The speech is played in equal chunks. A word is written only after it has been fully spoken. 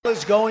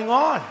is going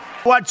on?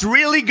 What's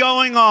really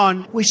going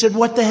on? We said,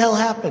 what the hell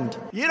happened?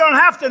 You don't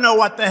have to know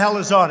what the hell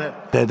is on it.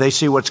 They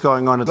see what's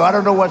going on. I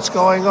don't know what's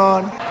going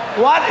on.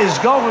 What is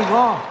going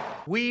on?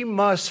 We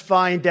must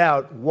find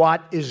out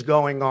what is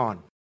going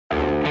on.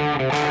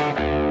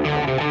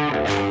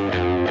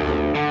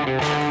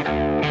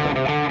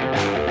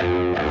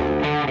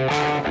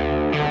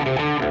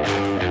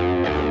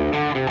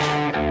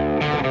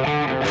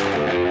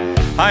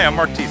 Hi, I'm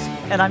Mark Thiessen.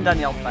 And I'm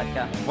Danielle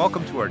Fudka.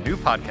 Welcome to our new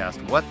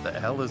podcast, What the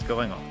Hell is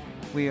Going On?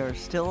 We are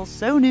still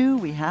so new,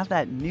 we have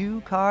that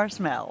new car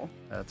smell.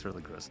 That's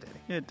really gross, Danny.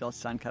 It does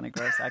sound kind of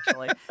gross,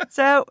 actually.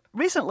 So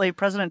recently,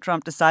 President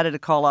Trump decided to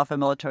call off a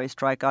military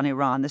strike on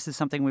Iran. This is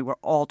something we were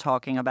all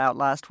talking about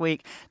last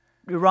week.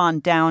 Iran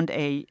downed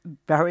a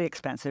very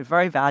expensive,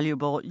 very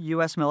valuable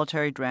U.S.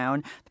 military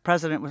drone. The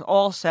president was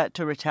all set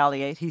to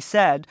retaliate. He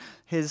said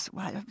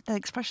the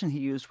expression he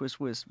used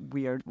was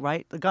weird,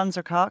 right? The guns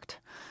are cocked.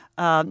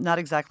 Not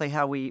exactly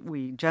how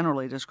we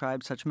generally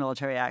describe such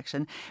military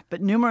action.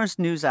 But numerous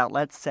news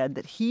outlets said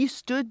that he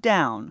stood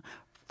down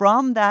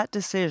from that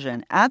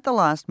decision at the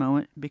last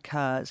moment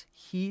because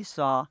he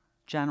saw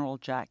General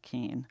Jack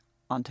Keane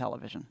on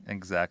television.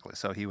 Exactly.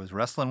 So he was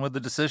wrestling with the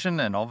decision,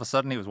 and all of a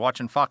sudden he was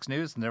watching Fox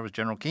News, and there was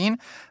General Keane,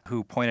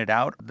 who pointed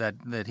out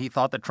that he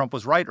thought that Trump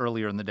was right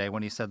earlier in the day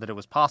when he said that it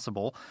was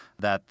possible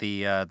that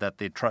the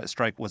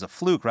strike was a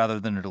fluke rather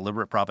than a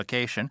deliberate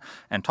provocation,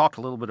 and talked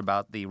a little bit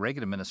about the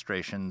Reagan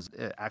administration's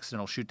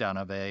accidental shootdown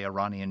of a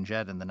Iranian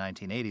jet in the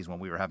 1980s when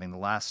we were having the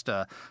last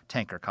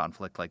tanker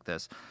conflict like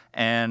this.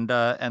 And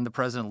the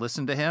president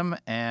listened to him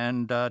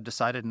and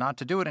decided not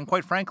to do it. And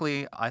quite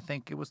frankly, I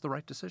think it was the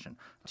right decision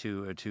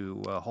to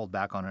hold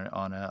back on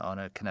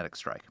a kinetic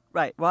strike.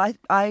 Right. Well,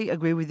 I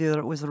agree with you that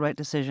it was the right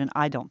decision.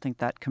 I don't think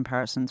that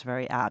comparison's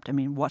very apt. I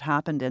mean, what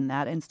happened in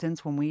that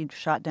instance when we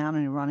shot down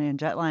an Iranian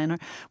jetliner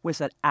was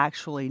that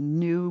actually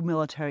new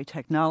military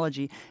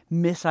technology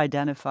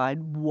misidentified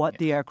what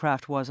the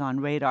aircraft was on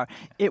radar.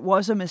 It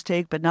was a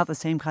mistake, but not the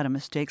same kind of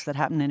mistakes that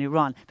happened in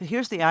Iran. But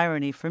here's the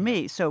irony for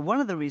me. So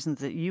one of the reasons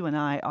that you and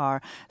I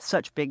are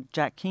such big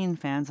Jack Keane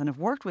fans and have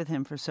worked with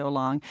him for so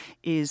long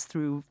is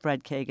through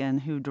Fred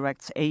Kagan, who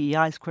directs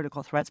AEI's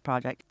Critical Threats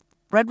Project.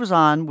 Fred was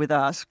on with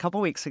us a couple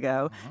weeks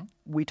ago.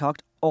 Mm-hmm. We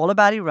talked all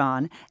about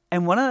Iran.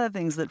 And one of the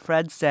things that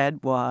Fred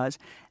said was,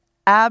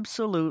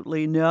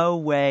 absolutely no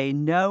way,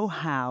 no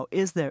how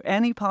is there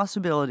any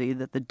possibility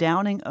that the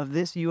downing of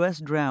this U.S.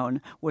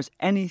 drone was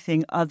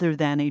anything other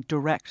than a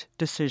direct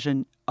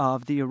decision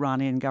of the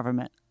Iranian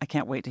government. I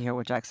can't wait to hear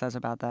what Jack says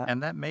about that.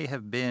 And that may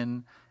have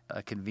been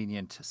a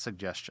convenient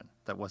suggestion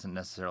that wasn't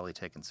necessarily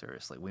taken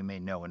seriously. We may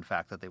know, in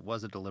fact, that it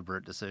was a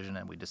deliberate decision,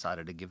 and we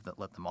decided to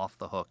let them off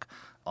the hook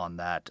on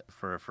that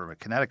for a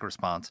kinetic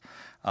response.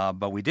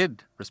 But we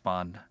did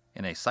respond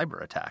in a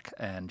cyber attack,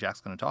 and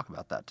Jack's going to talk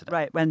about that today.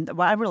 Right.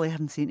 Well, I really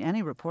haven't seen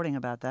any reporting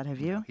about that.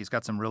 Have you? He's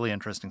got some really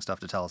interesting stuff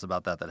to tell us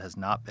about that has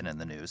not been in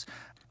the news.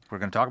 We're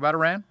going to talk about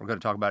Iran. We're going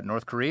to talk about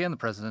North Korea and the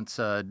president's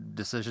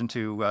decision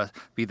to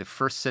be the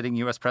first sitting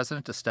U.S.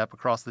 president to step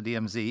across the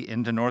DMZ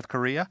into North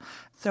Korea.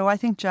 So I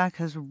think Jack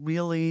has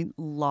really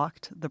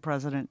locked the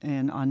president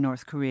in on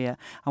North Korea.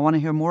 I want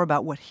to hear more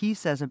about what he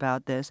says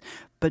about this.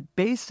 But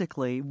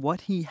basically,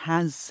 what he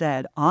has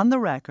said on the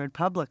record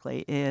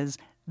publicly is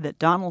that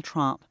Donald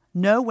Trump,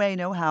 no way,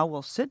 no how,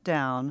 will sit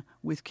down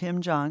with Kim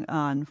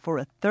Jong-un for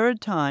a third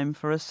time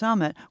for a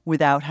summit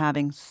without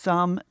having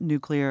some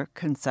nuclear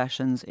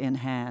concessions in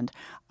hand.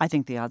 I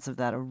think the odds of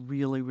that are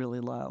really,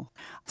 really low.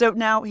 So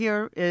now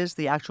here is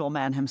the actual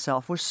man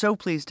himself. We're so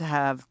pleased to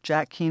have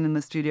Jack Keane in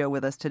the studio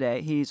with us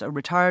today. He's a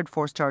retired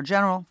four-star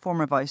general,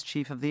 former vice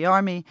chief of the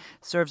Army,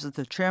 serves as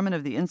the chairman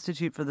of the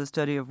Institute for the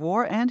Study of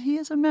War, and he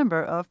is a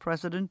member of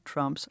President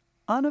Trump's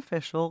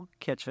unofficial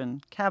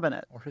kitchen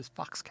cabinet. Or his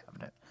Fox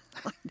cabinet.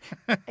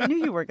 I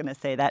knew you were going to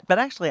say that, but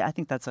actually I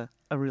think that's a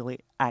really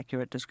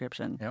accurate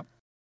description. Yep.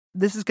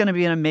 This is going to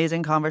be an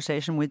amazing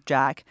conversation with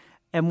Jack,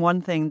 and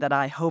one thing that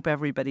I hope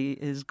everybody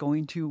is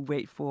going to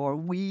wait for,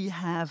 we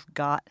have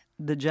got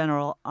the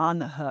general on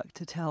the hook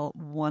to tell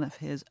one of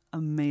his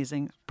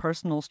amazing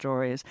personal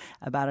stories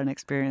about an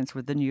experience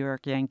with the New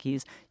York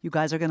Yankees. You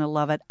guys are going to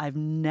love it. I've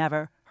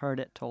never heard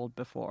it told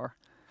before.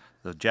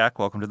 So, Jack,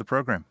 welcome to the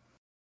program.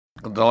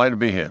 I'm delighted to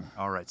be here.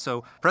 All right.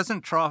 So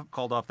President Trump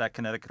called off that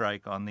kinetic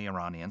strike on the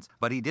Iranians,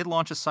 but he did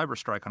launch a cyber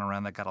strike on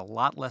Iran that got a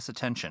lot less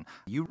attention.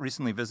 You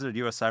recently visited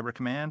U.S. Cyber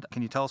Command.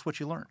 Can you tell us what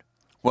you learned?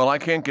 Well, I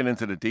can't get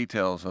into the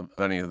details of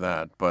any of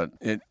that, but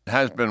it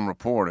has been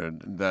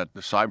reported that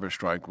the cyber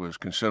strike was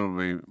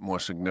considerably more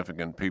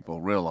significant, people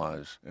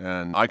realize.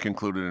 And I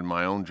concluded in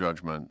my own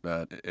judgment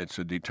that it's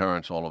a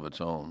deterrence all of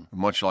its own,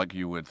 much like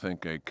you would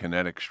think a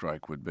kinetic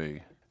strike would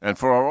be. And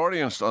for our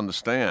audience to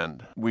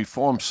understand, we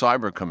formed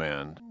Cyber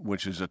Command,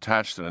 which is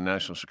attached to the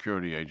National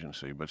Security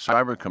Agency. But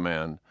Cyber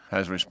Command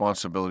has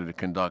responsibility to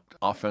conduct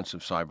offensive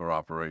cyber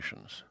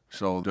operations.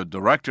 So the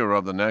director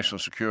of the National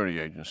Security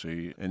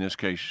Agency, in this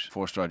case,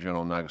 Four-Star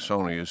General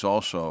Nagasone, is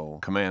also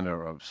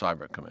commander of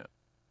Cyber Command.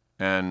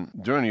 And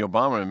during the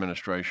Obama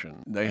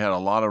administration, they had a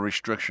lot of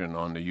restriction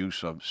on the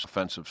use of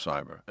offensive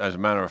cyber. As a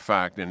matter of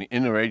fact, in the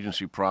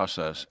interagency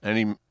process,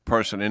 any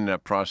person in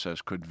that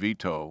process could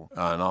veto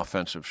an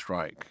offensive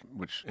strike,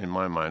 which in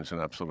my mind is an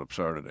absolute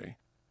absurdity.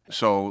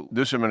 So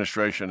this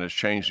administration has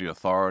changed the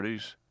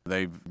authorities.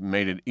 They've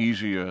made it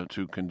easier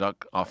to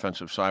conduct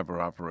offensive cyber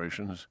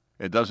operations.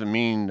 It doesn't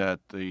mean that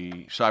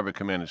the Cyber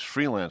Command is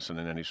freelancing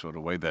in any sort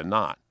of way. They're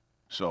not.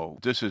 So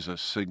this is a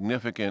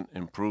significant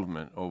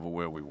improvement over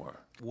where we were.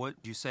 Would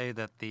you say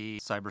that the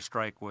cyber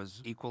strike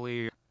was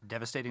equally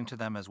devastating to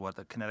them as what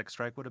the kinetic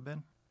strike would have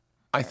been?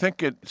 I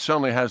think it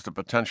certainly has the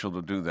potential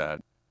to do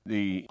that.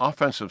 The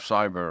offensive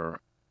cyber,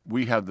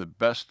 we have the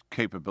best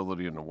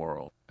capability in the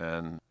world,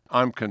 and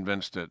I'm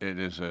convinced that it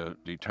is a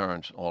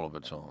deterrence all of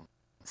its own.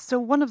 So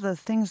one of the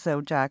things,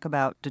 though, Jack,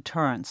 about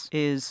deterrence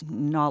is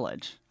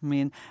knowledge. I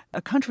mean,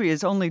 a country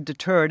is only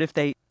deterred if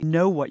they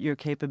know what your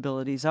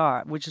capabilities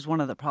are, which is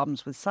one of the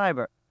problems with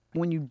cyber.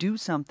 When you do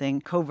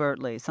something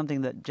covertly,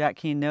 something that Jack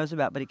Keane knows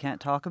about but he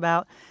can't talk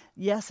about,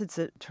 yes, it's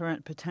a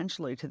deterrent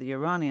potentially to the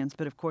Iranians,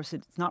 but of course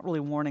it's not really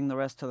warning the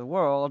rest of the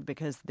world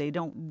because they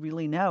don't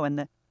really know.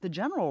 And the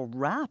general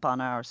rap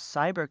on our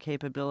cyber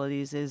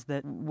capabilities is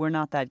that we're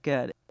not that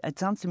good. It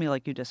sounds to me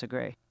like you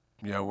disagree.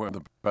 Yeah, we're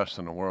the best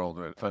in the world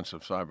at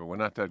offensive cyber. We're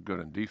not that good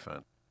in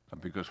defense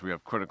because we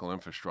have critical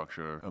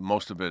infrastructure.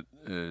 Most of it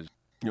is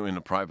in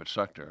the private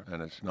sector,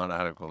 and it's not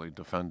adequately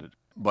defended.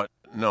 But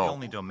no. The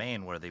only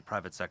domain where the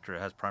private sector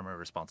has primary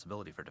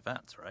responsibility for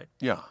defense, right?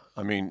 Yeah.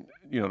 I mean,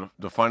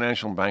 the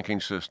financial and banking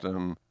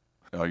system,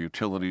 our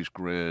utilities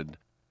grid,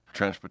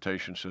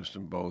 transportation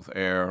system, both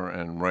air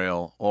and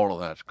rail, all of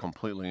that's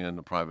completely in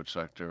the private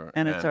sector.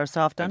 And it's our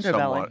soft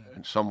underbelly.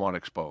 And somewhat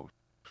exposed.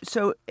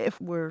 So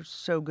if we're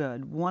so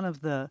good, one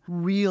of the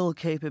real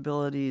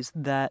capabilities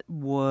that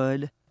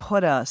would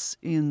put us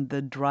in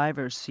the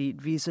driver's seat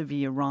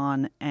vis-a-vis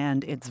Iran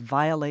and its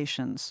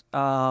violations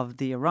of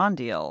the Iran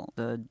deal,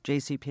 the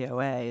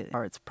JCPOA,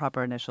 or its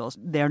proper initials,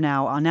 they're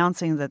now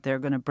announcing that they're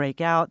going to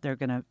break out, they're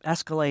going to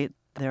escalate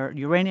their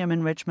uranium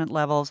enrichment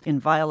levels in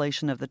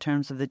violation of the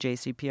terms of the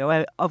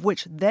JCPOA, of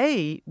which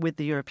they, with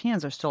the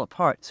Europeans, are still a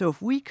part. So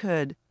if we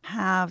could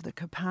have the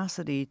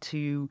capacity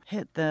to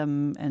hit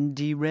them and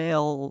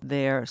derail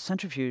their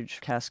centrifuge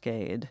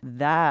cascade,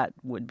 that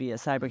would be a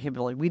cyber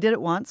capability. We did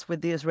it once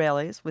with the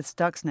Israelis, with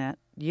Stuxnet,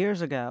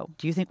 years ago.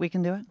 Do you think we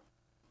can do it?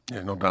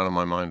 Yeah, no doubt in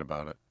my mind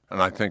about it.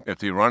 And I think if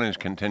the Iranians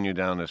continue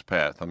down this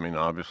path, I mean,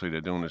 obviously they're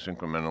doing this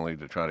incrementally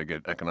to try to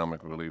get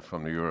economic relief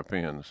from the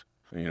Europeans,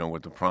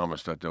 with the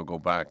promise that they'll go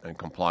back and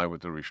comply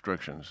with the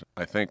restrictions.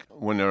 I think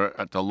when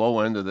they're at the low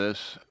end of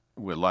this,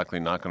 we're likely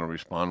not going to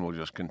respond. We'll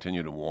just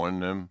continue to warn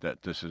them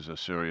that this is a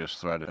serious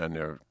threat and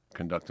they're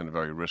conducting a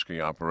very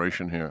risky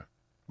operation here.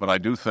 But I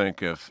do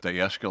think if they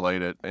escalate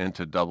it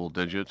into double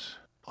digits,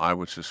 I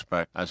would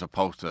suspect, as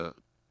opposed to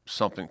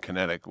something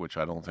kinetic, which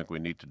I don't think we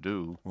need to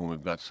do when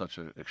we've got such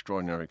an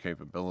extraordinary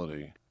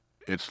capability,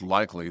 it's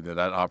likely that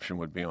that option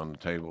would be on the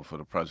table for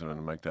the president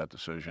to make that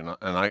decision.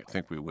 And I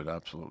think we would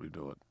absolutely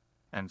do it.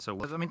 And so,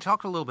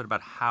 talk a little bit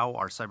about how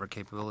our cyber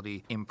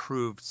capability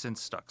improved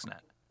since Stuxnet.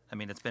 I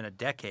mean, it's been a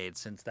decade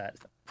since that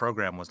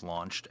program was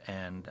launched,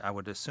 and I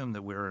would assume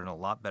that we're in a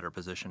lot better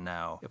position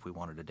now if we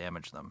wanted to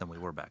damage them than we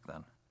were back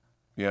then.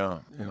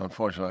 Yeah,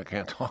 unfortunately, I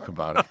can't talk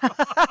about it.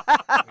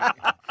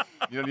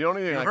 The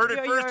only thing you heard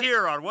it first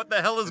here on What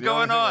the Hell is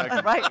Going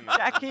On. Right,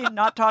 Jackie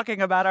not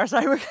talking about our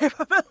cyber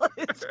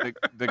capabilities.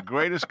 The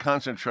greatest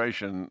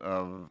concentration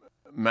of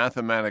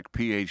mathematic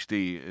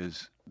PhD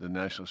is the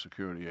National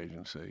Security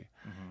Agency.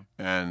 Mm-hmm.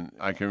 And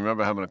I can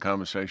remember having a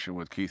conversation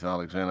with Keith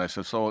Alexander. I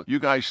said, so you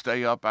guys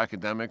stay up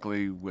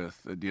academically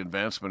with the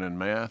advancement in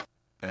math?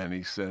 And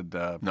he said,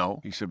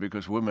 no. He said,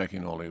 because we're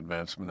making all the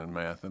advancement in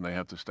math and they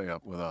have to stay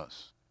up with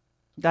us.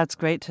 That's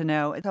great to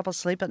know. People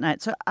sleep at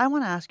night. So I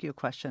want to ask you a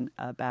question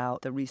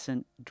about the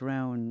recent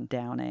drone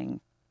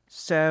downing.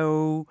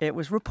 So it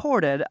was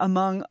reported,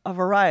 among a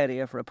variety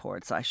of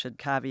reports, I should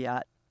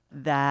caveat,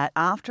 that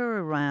after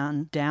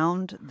Iran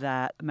downed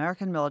that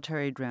American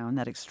military drone,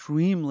 that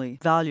extremely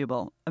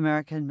valuable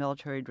American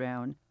military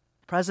drone,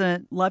 the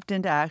president leapt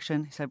into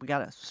action. He said, we got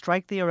to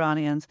strike the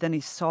Iranians. Then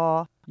he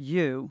saw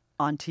you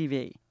on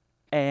TV.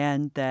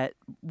 And that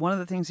one of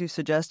the things you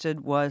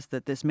suggested was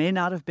that this may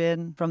not have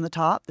been from the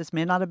top. This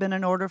may not have been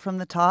an order from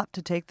the top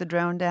to take the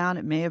drone down.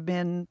 It may have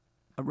been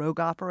a rogue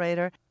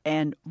operator.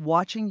 And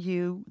watching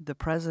you, the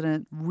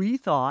president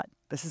rethought,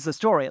 this is a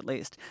story at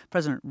least,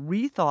 president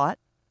rethought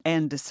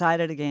and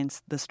decided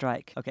against the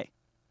strike. Okay,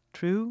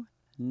 true,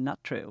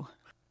 not true?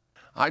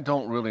 I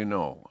don't really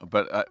know.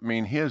 But, I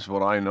mean, here's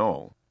what I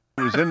know.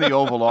 He was in the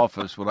Oval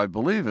Office, what I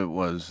believe it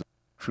was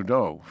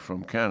Trudeau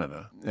from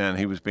Canada, and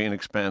he was being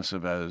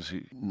expansive as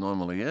he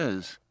normally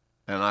is.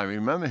 And I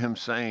remember him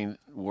saying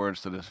words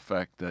to this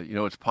effect that,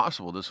 it's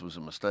possible this was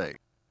a mistake.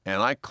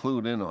 And I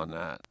clued in on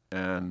that.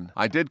 And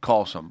I did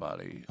call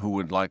somebody who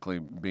would likely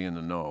be in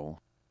the know,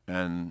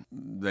 and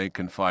they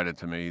confided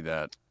to me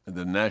that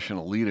the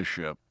national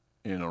leadership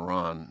in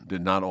Iran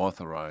did not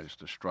authorize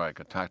the strike.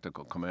 A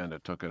tactical commander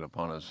took it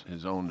upon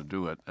his own to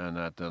do it, and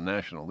that the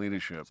national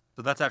leadership,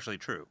 So that's actually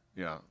true.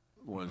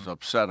 was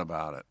upset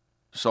about it.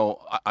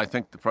 So I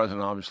think the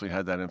president obviously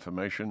had that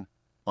information.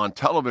 On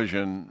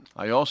television,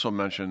 I also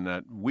mentioned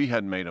that we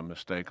had made a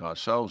mistake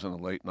ourselves in the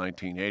late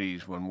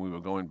 1980s when we were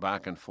going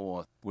back and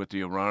forth with the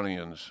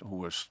Iranians who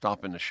were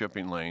stopping the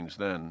shipping lanes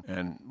then.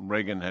 And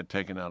Reagan had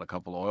taken out a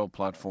couple of oil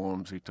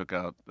platforms. He took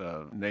out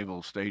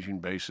naval staging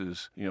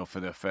bases, for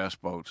their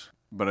fast boats.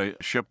 But a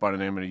ship by the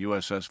name of the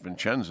USS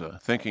Vincenza,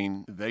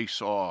 thinking they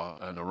saw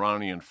an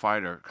Iranian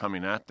fighter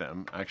coming at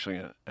them, actually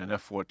an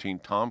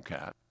F-14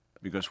 Tomcat,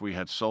 because we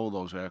had sold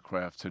those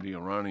aircraft to the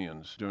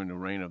Iranians during the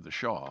reign of the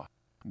Shah.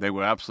 They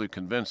were absolutely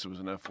convinced it was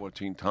an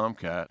F-14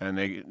 Tomcat, and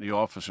the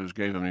officers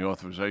gave them the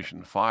authorization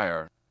to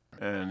fire,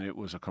 and it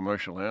was a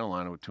commercial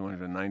airliner with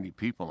 290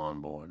 people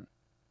on board.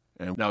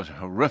 And that was a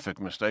horrific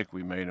mistake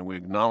we made, and we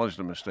acknowledged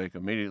the mistake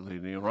immediately.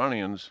 The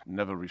Iranians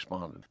never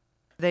responded.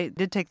 They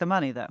did take the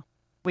money, though.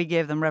 We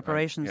gave them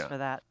reparations Yeah. for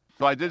that.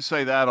 So I did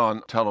say that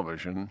on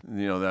television,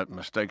 that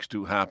mistakes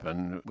do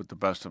happen with the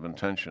best of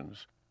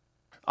intentions.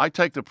 I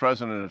take the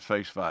president at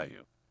face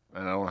value,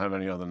 and I don't have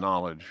any other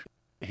knowledge.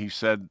 He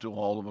said to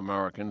all of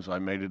Americans, I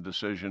made a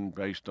decision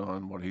based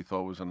on what he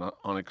thought was an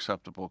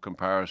unacceptable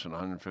comparison,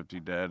 150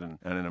 dead and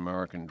an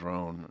American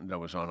drone that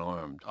was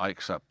unarmed. I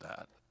accept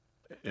that.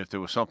 If there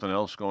was something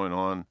else going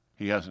on,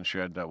 he hasn't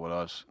shared that with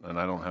us, and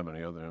I don't have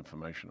any other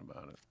information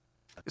about it.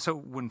 So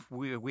when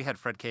we had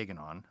Fred Kagan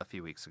on a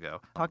few weeks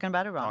ago Talking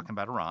about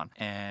Iran.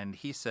 and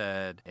he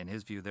said, in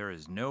his view, there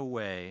is no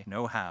way,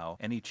 no how,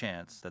 any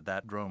chance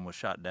that drone was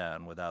shot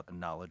down without the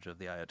knowledge of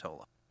the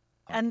Ayatollah.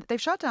 And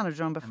they've shot down a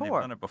drone And before.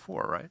 they've done it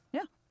before, right?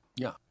 Yeah.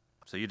 Yeah.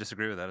 So you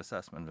disagree with that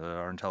assessment?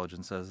 Our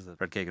intelligence says that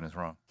Fred Kagan is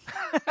wrong.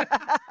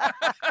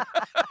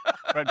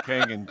 Fred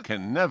Kagan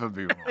can never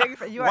be wrong.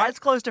 You are as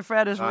close to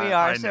Fred as we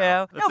are. I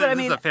know. So This but I is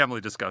mean, a family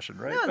discussion,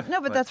 right?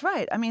 but that's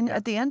right. I mean,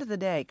 at the end of the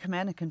day,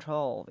 command and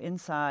control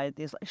inside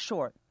these.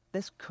 Sure,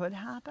 this could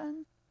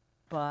happen,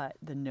 but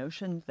the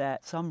notion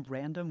that some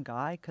random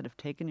guy could have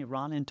taken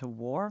Iran into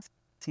war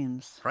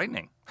seems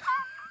Frightening.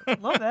 a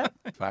little bit.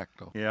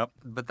 Facto. Yep.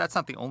 But that's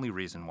not the only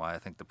reason why I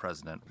think the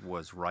president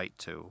was right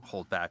to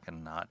hold back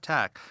and not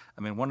attack.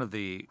 I mean, one of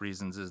the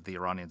reasons is the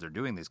Iranians are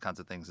doing these kinds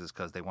of things is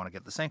because they want to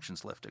get the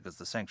sanctions lifted, because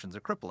the sanctions are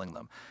crippling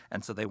them.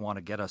 And so they want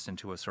to get us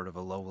into a sort of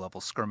a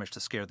low-level skirmish to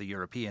scare the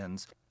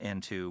Europeans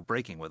into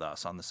breaking with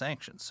us on the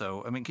sanctions.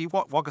 So, I mean, can you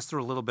walk us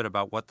through a little bit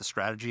about what the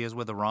strategy is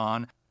with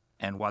Iran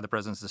and why the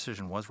president's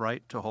decision was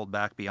right to hold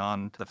back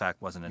beyond the fact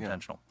it wasn't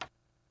intentional?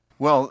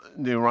 Well,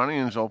 the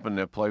Iranians opened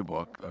their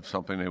playbook of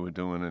something they were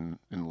doing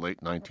in the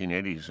late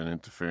 1980s and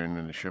interfering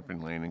in the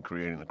shipping lane and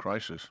creating a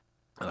crisis.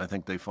 And I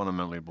think they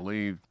fundamentally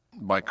believed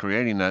by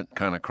creating that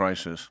kind of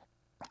crisis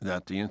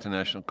that the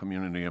international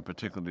community, and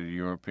particularly the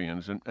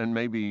Europeans, and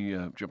maybe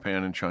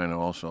Japan and China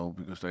also,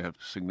 because they have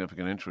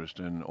significant interest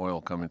in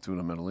oil coming through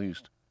the Middle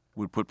East,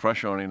 would put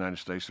pressure on the United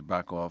States to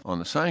back off on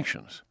the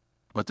sanctions.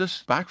 But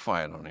this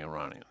backfired on the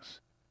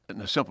Iranians. And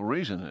the simple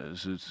reason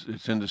is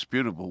it's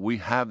indisputable. We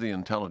have the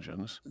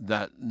intelligence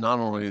that not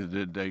only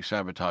did they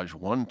sabotage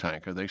one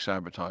tanker, they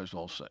sabotaged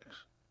all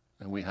six.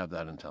 And we have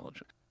that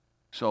intelligence.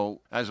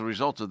 So as a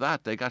result of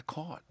that, they got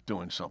caught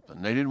doing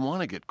something. They didn't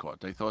want to get caught.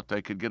 They thought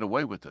they could get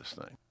away with this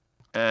thing.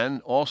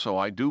 And also,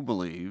 I do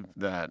believe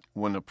that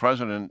when the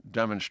president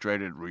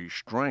demonstrated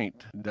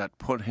restraint, that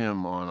put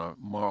him on a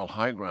moral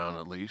high ground,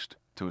 at least,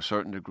 to a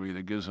certain degree,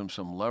 that gives him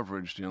some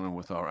leverage dealing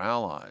with our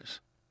allies.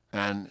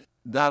 And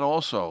that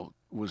also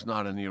was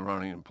not in the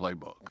Iranian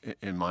playbook,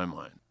 in my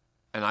mind.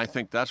 And I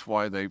think that's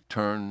why they've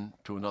turned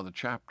to another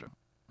chapter.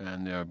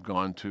 And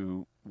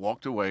they've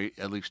walked away,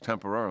 at least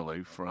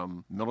temporarily,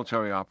 from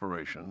military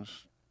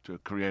operations to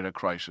create a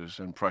crisis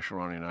and pressure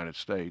on the United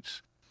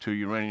States to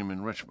uranium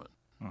enrichment.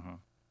 Mm-hmm.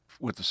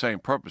 With the same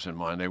purpose in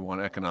mind, they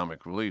want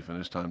economic relief, and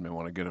this time they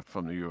want to get it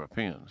from the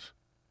Europeans.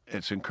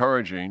 It's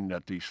encouraging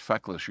that these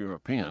feckless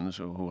Europeans,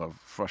 who have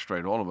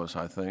frustrated all of us,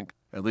 I think,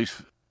 at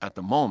least at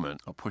the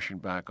moment, are pushing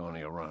back on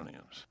the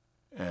Iranians.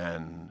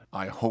 And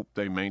I hope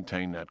they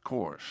maintain that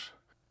course.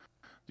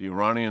 The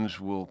Iranians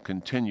will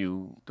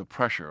continue the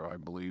pressure, I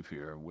believe,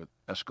 here with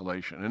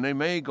escalation. And they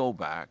may go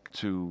back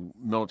to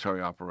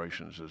military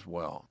operations as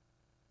well.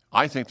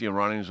 I think the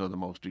Iranians are the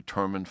most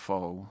determined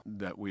foe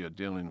that we are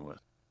dealing with.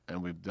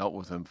 And we've dealt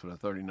with them for the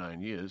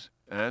 39 years.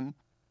 And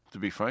to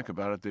be frank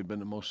about it, they've been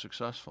the most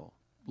successful.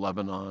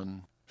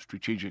 Lebanon,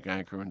 strategic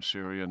anchor in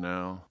Syria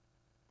now.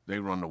 They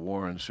run the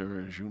war in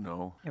Syria, as you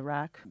know.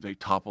 Iraq. They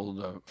toppled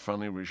a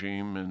friendly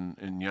regime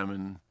in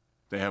Yemen.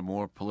 They have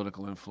more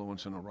political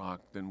influence in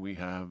Iraq than we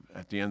have.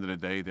 At the end of the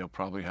day, they'll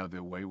probably have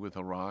their way with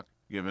Iraq,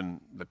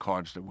 given the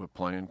cards that we're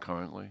playing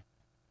currently.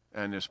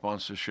 And their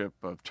sponsorship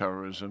of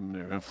terrorism,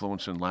 their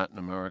influence in Latin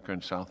America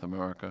and South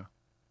America.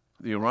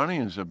 The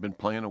Iranians have been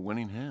playing a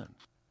winning hand.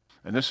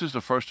 And this is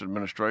the first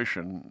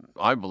administration,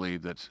 I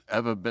believe, that's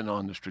ever been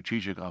on the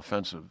strategic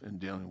offensive in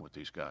dealing with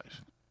these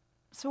guys.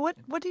 So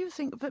what do you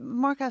think? But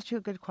Mark asked you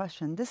a good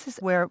question. This is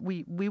where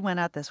we went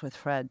at this with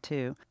Fred,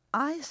 too.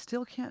 I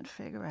still can't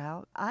figure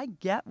out. I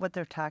get what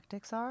their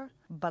tactics are,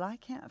 but I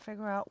can't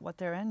figure out what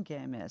their end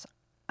game is.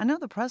 I know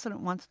the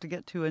president wants to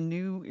get to a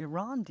new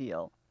Iran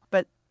deal,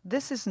 but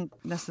this isn't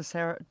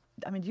necessarily.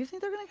 I mean, do you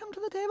think they're going to come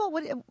to the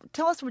table?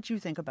 Tell us what you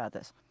think about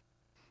this.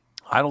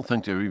 I don't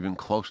think they're even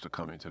close to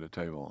coming to the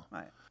table.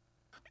 Right.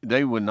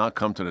 They would not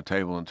come to the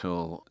table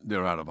until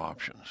they're out of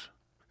options.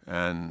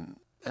 And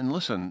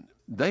listen,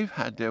 they've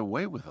had their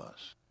way with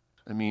us.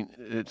 I mean,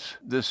 it's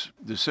this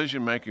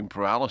decision-making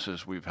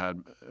paralysis we've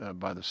had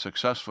by the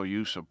successful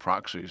use of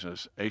proxies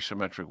as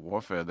asymmetric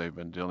warfare they've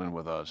been dealing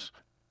with us,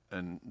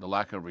 and the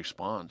lack of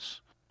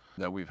response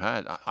that we've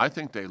had. I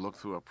think they look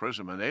through a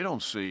prism and they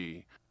don't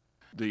see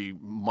the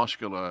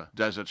muscular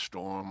Desert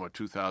Storm or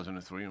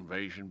 2003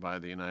 invasion by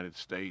the United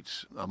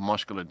States, a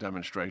muscular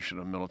demonstration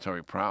of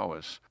military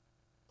prowess.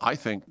 I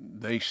think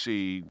they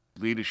see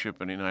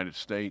leadership in the United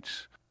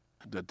States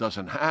that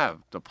doesn't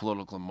have the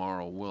political and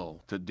moral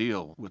will to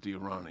deal with the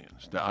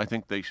Iranians. I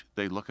think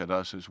they look at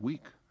us as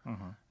weak.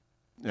 Mm-hmm.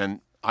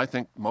 And I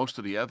think most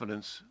of the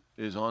evidence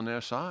is on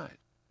their side.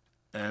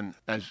 And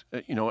as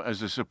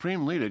the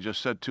Supreme Leader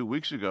just said 2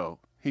 weeks ago,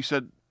 he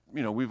said,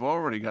 we've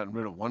already gotten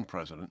rid of one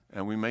president,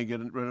 and we may get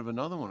rid of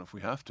another one if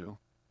we have to.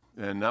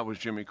 And that was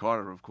Jimmy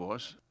Carter, of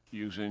course,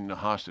 using the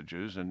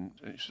hostages, and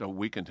so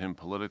weakened him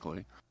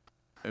politically.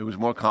 It was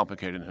more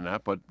complicated than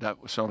that, but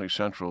that was certainly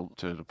central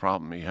to the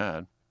problem he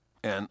had.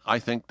 And I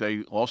think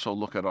they also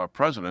look at our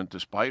president,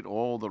 despite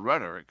all the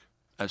rhetoric,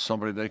 as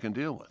somebody they can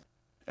deal with.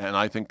 And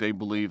I think they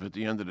believe at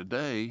the end of the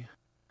day,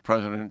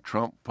 President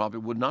Trump probably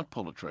would not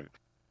pull the trigger.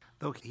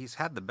 Though he's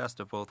had the best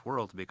of both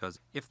worlds, because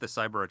if the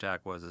cyber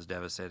attack was as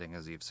devastating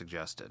as you've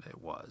suggested it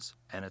was,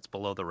 and it's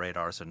below the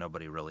radar so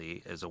nobody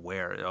really is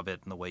aware of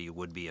it in the way you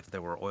would be if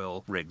there were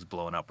oil rigs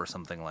blown up or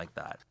something like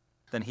that,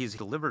 then he's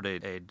delivered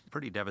a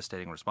pretty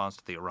devastating response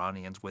to the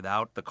Iranians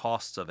without the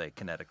costs of a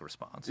kinetic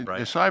response, right?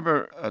 The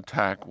cyber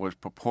attack was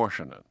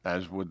proportionate,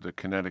 as would the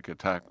kinetic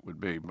attack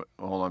would be. But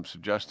all I'm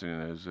suggesting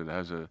is it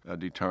has a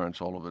deterrence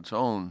all of its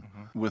own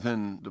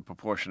within the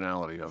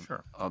proportionality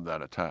of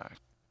that attack.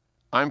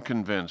 I'm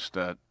convinced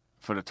that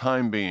for the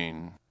time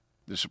being,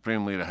 the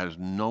Supreme Leader has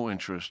no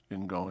interest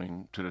in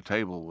going to the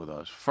table with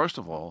us. First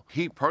of all,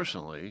 he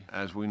personally,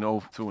 as we know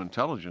through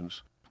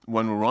intelligence,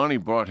 when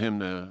Rouhani brought him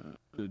the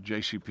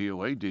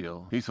JCPOA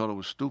deal, he thought it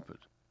was stupid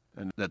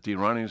and that the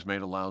Iranians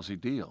made a lousy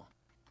deal.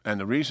 And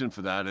the reason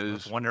for that is...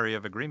 That's one area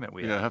of agreement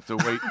we have to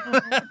wait.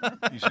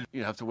 He said,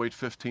 you have to wait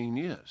 15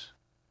 years.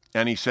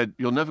 And he said,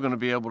 you're never going to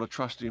be able to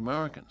trust the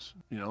Americans,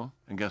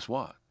 And guess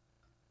what?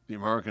 The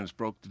Americans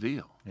broke the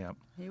deal. Yep.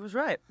 He was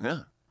right.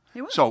 Yeah.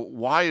 He was. So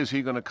why is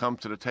he going to come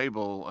to the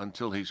table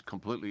until he's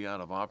completely out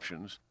of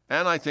options?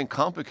 And I think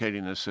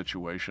complicating this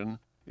situation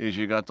is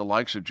you got the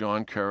likes of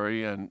John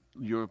Kerry and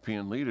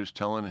European leaders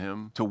telling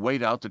him to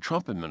wait out the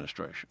Trump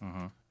administration.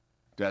 Mm-hmm.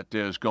 That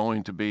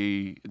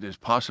there's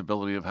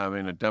possibility of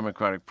having a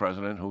Democratic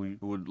president who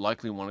would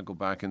likely want to go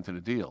back into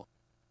the deal.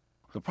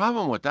 The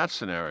problem with that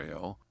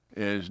scenario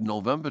is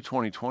November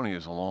 2020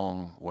 is a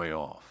long way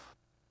off.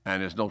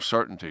 And there's no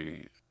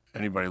certainty.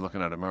 Anybody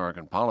looking at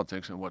American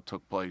politics and what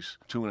took place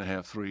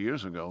 2.5, 3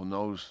 years ago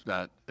knows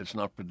that it's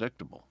not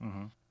predictable.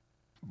 Mm-hmm.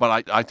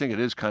 But I think it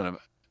is kind of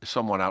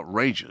somewhat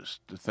outrageous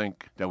to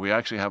think that we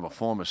actually have a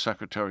former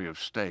Secretary of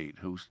State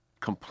who's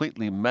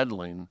completely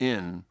meddling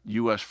in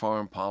U.S.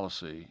 foreign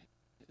policy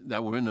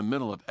that we're in the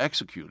middle of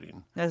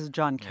executing. This is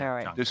John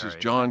Kerry. This is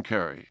John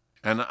Kerry.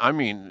 And I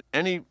mean,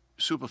 any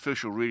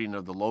superficial reading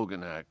of the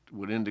Logan Act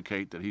would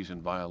indicate that he's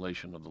in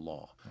violation of the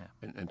law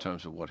in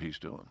terms of what he's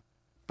doing.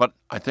 But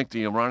I think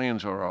the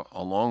Iranians are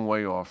a long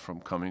way off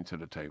from coming to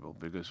the table,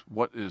 because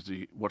what's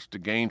the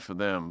gain for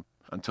them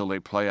until they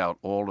play out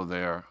all of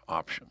their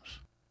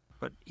options?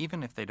 But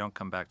even if they don't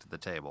come back to the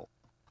table,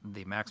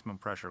 the maximum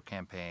pressure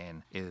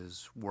campaign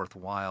is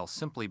worthwhile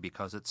simply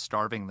because it's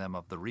starving them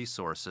of the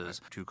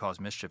resources to cause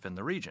mischief in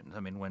the region.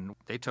 I mean, when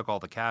they took all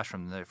the cash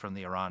from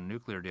the Iran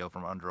nuclear deal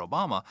from under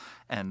Obama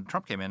and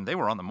Trump came in, they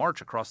were on the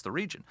march across the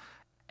region.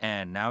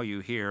 And now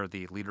you hear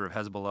the leader of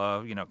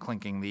Hezbollah,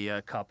 clinking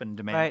the cup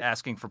and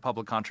asking for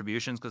public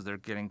contributions because they're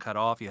getting cut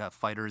off. You have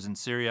fighters in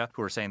Syria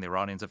who are saying the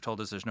Iranians have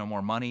told us there's no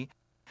more money.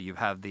 You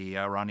have the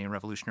Iranian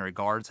Revolutionary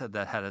Guards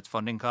that had its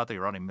funding cut. The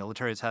Iranian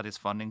military has had its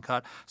funding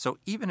cut. So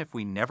even if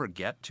we never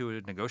get to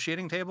a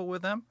negotiating table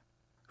with them,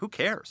 who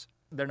cares?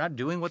 They're not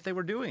doing what they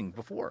were doing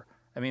before.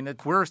 I mean,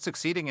 if we're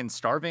succeeding in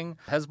starving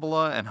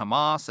Hezbollah and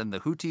Hamas and the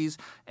Houthis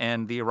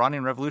and the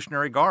Iranian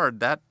Revolutionary Guard,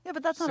 but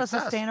that's not a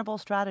sustainable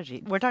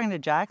strategy. We're talking to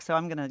Jack, so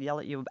I'm going to yell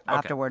at you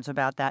afterwards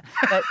about that.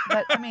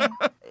 But I mean,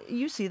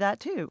 you see that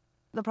too.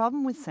 The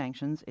problem with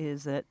sanctions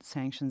is that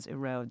sanctions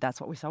erode. That's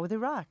what we saw with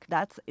Iraq.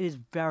 It is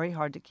very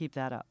hard to keep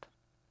that up.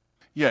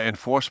 Yeah,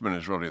 enforcement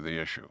is really the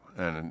issue.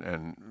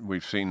 And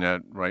we've seen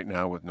that right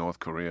now with North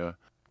Korea.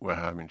 We're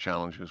having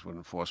challenges with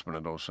enforcement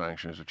of those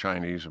sanctions. The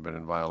Chinese have been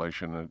in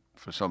violation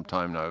for some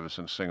time now, ever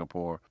since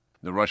Singapore.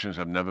 The Russians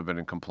have never been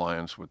in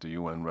compliance with the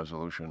UN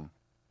resolution.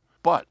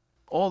 But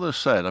All this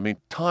said, I mean,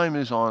 time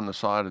is on the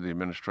side of the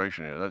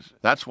administration here.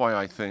 That's why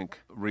I think,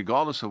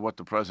 regardless of what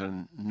the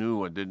president knew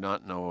or did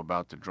not know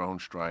about the drone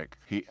strike,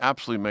 he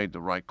absolutely made the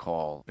right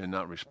call in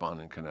not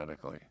responding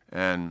kinetically.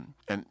 And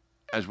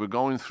as we're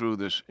going through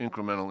this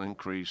incremental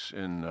increase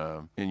in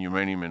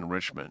uranium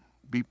enrichment,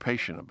 be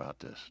patient about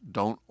this.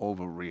 Don't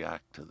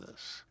overreact to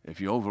this. If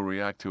you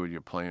overreact to it,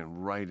 you're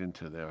playing right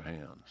into their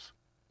hands.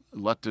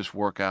 Let this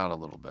work out a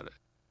little bit.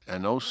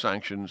 And those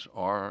sanctions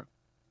are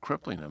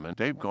crippling them. And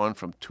they've gone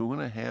from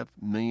 2.5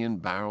 million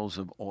barrels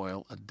of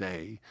oil a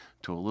day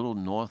to a little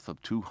north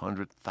of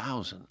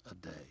 200,000 a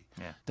day.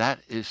 Yeah.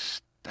 That is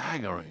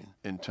staggering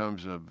in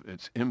terms of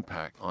its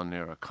impact on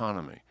their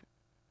economy.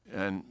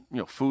 And,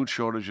 food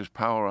shortages,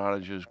 power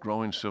outages,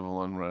 growing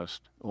civil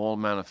unrest, all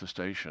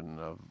manifestation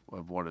of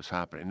what is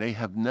happening. They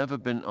have never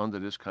been under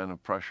this kind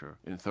of pressure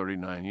in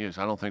 39 years.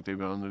 I don't think they've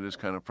been under this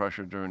kind of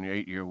pressure during the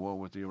 8-year war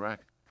with the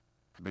Iraq,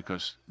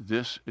 because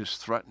this is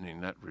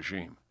threatening that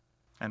regime.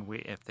 And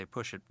if they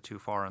push it too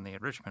far on the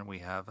enrichment, we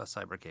have a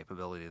cyber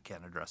capability that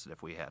can address it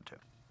if we had to.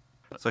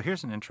 So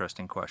here's an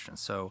interesting question.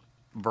 So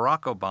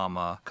Barack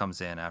Obama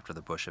comes in after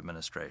the Bush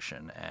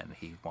administration, and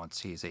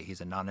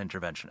he's a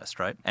non-interventionist,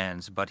 right?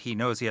 But he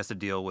knows he has to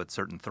deal with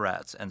certain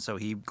threats, and so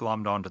he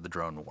glommed onto the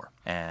drone war.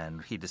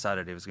 And he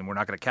decided we're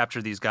not going to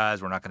capture these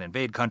guys, we're not going to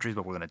invade countries,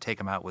 but we're going to take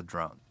them out with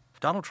drones.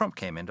 Donald Trump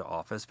came into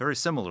office very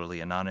similarly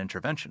a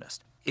non-interventionist.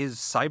 Is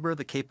cyber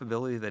the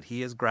capability that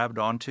he has grabbed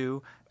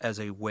onto as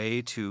a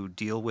way to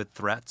deal with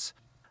threats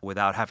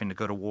without having to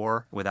go to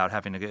war, without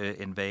having to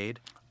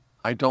invade?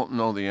 I don't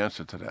know the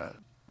answer to that.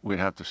 We'd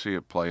have to see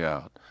it play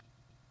out.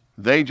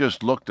 They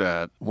just looked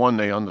at, one,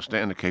 they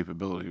understand the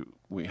capability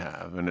we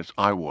have, and it's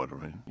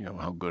eye-watering,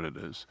 how good it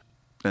is.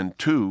 And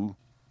two,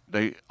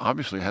 they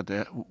obviously had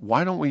to,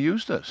 why don't we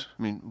use this?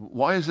 I mean,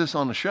 why is this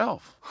on the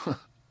shelf?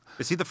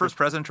 Is he the first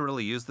president to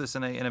really use this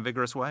in a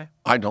vigorous way?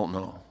 I don't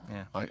know.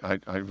 Yeah.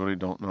 I really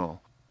don't know.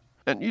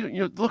 And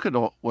you look at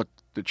what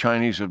the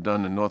Chinese have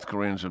done, the North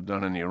Koreans have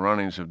done, and the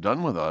Iranians have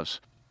done with us,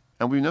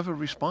 and we never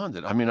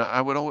responded. I mean, I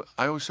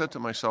always said to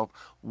myself,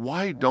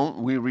 why don't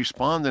we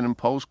respond and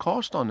impose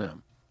cost on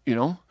them?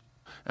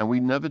 And we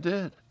never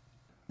did.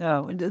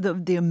 No,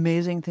 the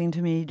amazing thing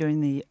to me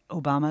during the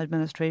Obama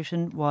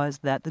administration was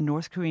that the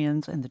North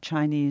Koreans and the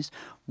Chinese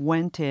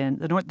went in.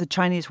 The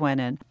Chinese went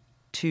in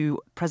to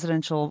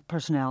presidential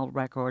personnel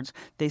records.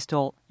 They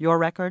stole your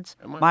records,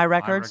 my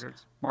records,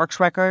 Mark's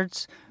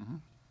records,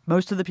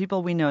 most of the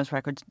people we know as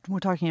records. We're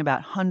talking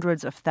about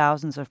hundreds of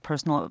thousands of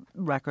personal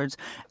records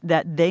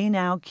that they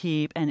now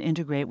keep and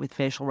integrate with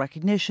facial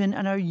recognition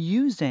and are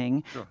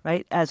using,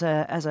 right, as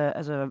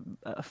a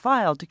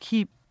file to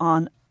keep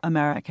on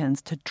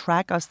Americans, to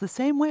track us the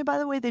same way, by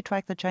the way, they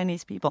track the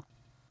Chinese people.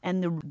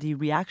 And the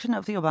reaction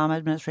of the Obama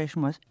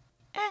administration was,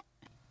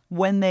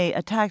 when they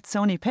attacked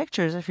Sony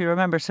Pictures, if you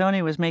remember,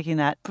 Sony was making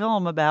that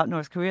film about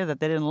North Korea that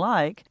they didn't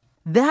like,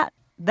 that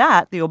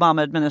the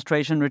Obama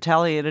administration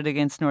retaliated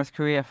against North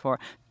Korea for.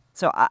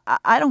 So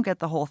I don't get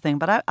the whole thing,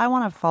 but I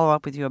want to follow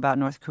up with you about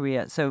North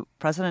Korea. So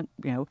President,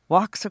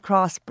 walks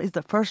across, he's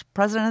the first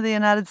president of the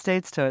United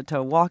States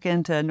to walk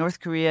into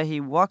North Korea.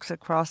 He walks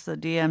across the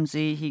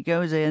DMZ, he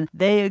goes in,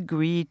 they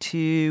agree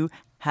to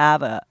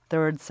have a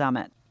third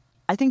summit.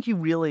 I think you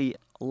really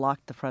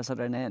locked the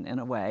president in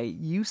a way.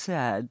 You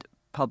said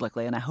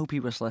publicly, and I hope he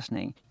was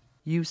listening,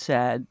 you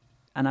said,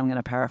 and I'm going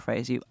to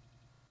paraphrase you,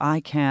 I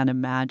can't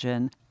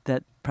imagine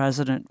that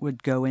president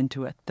would go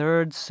into a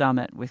third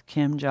summit with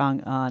Kim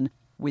Jong-un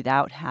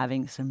without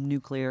having some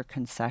nuclear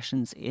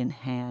concessions in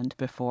hand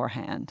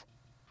beforehand.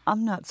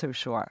 I'm not so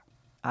sure.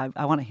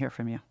 I want to hear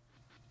from you.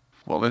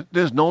 Well,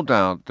 there's no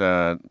doubt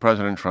that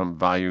President Trump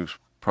values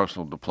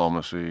personal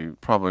diplomacy,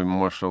 probably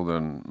more so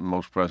than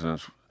most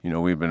presidents,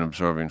 we've been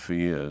observing for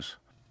years.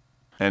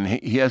 And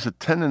he has a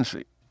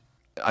tendency,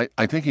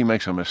 I think he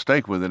makes a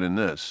mistake with it in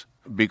this.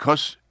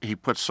 Because he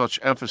puts such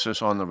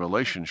emphasis on the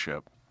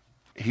relationship,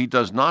 he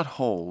does not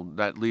hold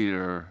that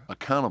leader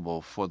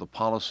accountable for the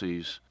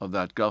policies of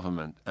that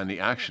government and the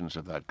actions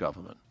of that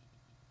government.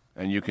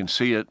 And you can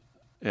see it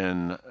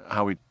in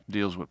how he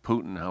deals with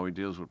Putin, how he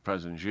deals with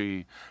President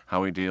Xi,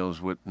 how he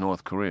deals with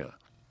North Korea.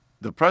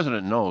 The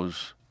president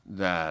knows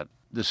that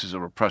this is a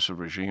repressive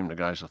regime. The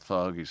guy's a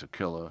thug. He's a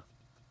killer.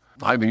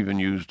 I've even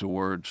used the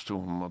words to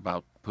him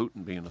about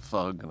Putin being a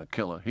thug and a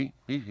killer. He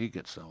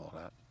gets all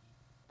that.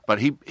 But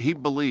he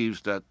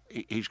believes that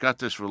he's got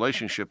this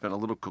relationship in a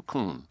little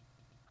cocoon,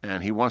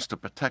 and he wants to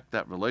protect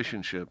that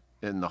relationship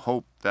in the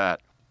hope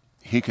that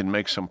he can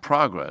make some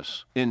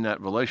progress in that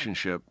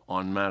relationship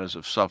on matters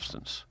of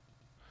substance.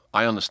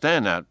 I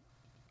understand that.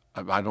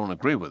 I don't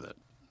agree with it,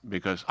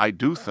 because I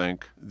do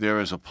think there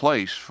is a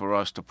place for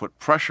us to put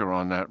pressure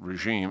on that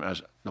regime,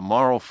 as the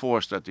moral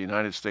force that the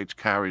United States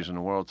carries in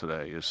the world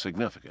today is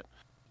significant.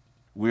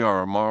 We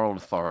are a moral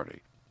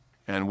authority,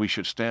 and we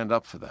should stand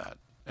up for that.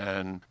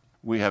 And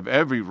we have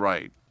every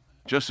right,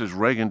 just as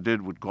Reagan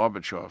did with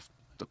Gorbachev,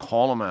 to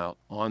call him out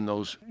on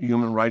those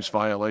human rights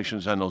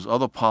violations and those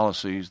other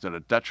policies that are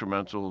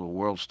detrimental to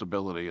world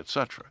stability,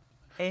 etc.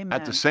 Amen.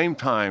 At the same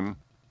time,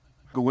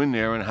 go in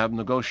there and have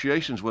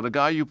negotiations with a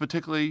guy you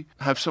particularly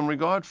have some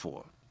regard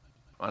for.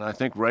 And I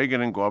think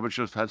Reagan and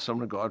Gorbachev had some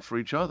regard for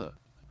each other.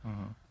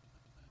 Mm-hmm.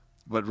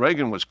 But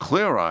Reagan was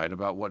clear-eyed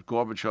about what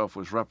Gorbachev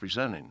was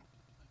representing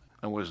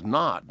and was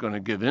not going to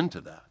give in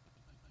to that.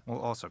 Well,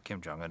 also, Kim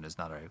Jong-un is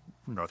not a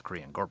North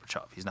Korean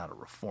Gorbachev. He's not a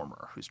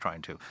reformer who's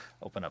trying to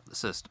open up the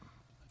system.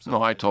 So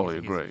no, I totally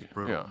he's agree.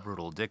 A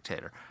brutal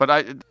dictator.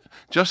 But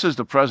just as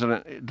the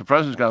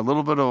president's got a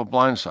little bit of a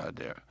blind side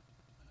there.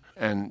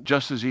 And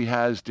just as he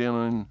has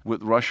dealing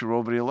with Russia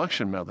over the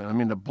election method, I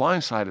mean, the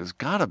blind side has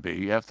got to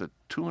be, after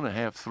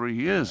 2.5, 3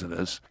 years of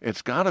this,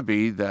 it's got to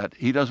be that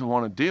he doesn't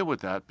want to deal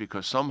with that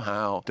because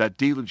somehow that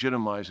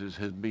delegitimizes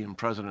his being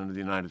president of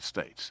the United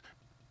States.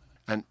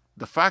 And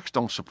the facts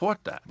don't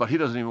support that, but he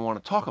doesn't even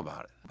want to talk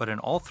about it. But in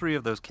all three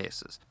of those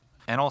cases,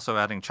 and also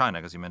adding China,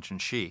 because you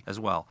mentioned Xi as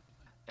well,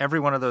 every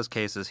one of those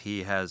cases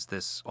he has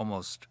this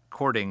almost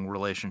courting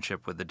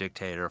relationship with the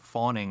dictator,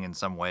 fawning in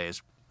some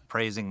ways,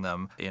 praising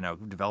them,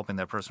 developing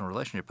that personal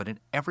relationship. But in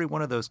every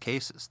one of those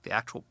cases, the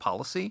actual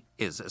policy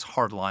is as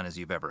hardline as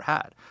you've ever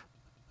had.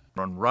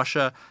 On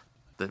Russia,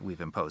 that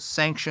we've imposed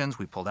sanctions,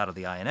 we pulled out of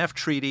the INF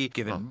Treaty,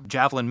 given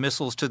Javelin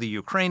missiles to the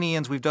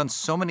Ukrainians. We've done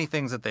so many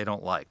things that they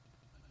don't like.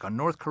 On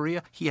North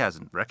Korea, he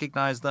hasn't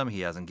recognized them. He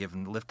hasn't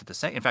lifted the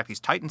sanctions. In fact, he's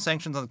tightened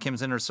sanctions on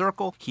Kim's inner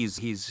circle. He's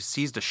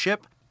seized a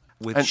ship.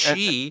 With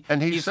Xi,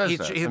 and he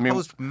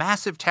imposed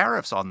massive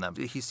tariffs on them.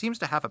 He seems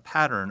to have a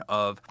pattern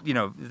of,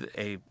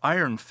 a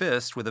iron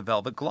fist with a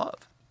velvet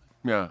glove.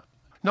 Yeah.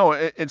 No,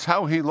 it's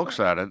how he looks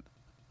at it,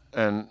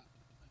 and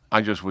I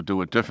just would do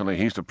it differently.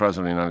 He's the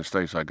president of the United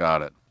States. I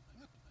got it.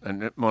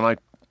 And when I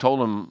told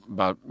him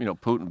about,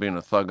 Putin being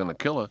a thug and a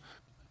killer,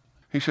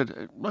 he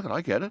said, look,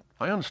 I get it.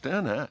 I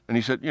understand that. And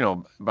he said,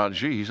 about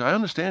Xi, he said, I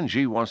understand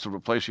Xi wants to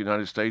replace the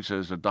United States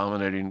as the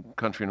dominating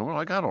country in the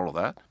world. I got all of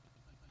that.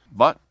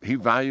 But he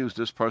values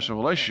this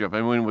personal relationship.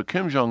 I mean, with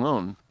Kim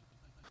Jong-un,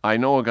 I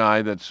know a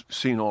guy that's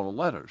seen all the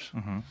letters.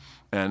 Mm-hmm.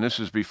 And this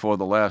is before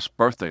the last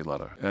birthday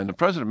letter. And the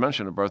president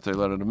mentioned a birthday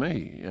letter to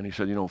me. And he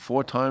said,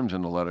 4 times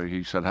in the letter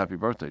he said happy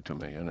birthday to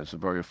me. And it's a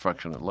very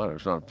affectionate letter.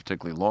 It's not a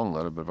particularly long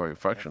letter, but very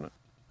affectionate.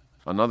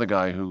 Another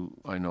guy who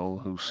I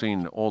know who's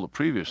seen all the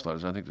previous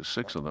letters, I think there's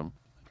 6 of them,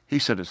 he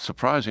said it's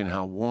surprising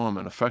how warm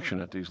and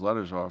affectionate these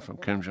letters are from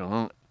Kim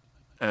Jong-un.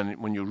 And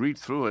when you read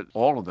through it,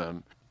 all of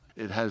them,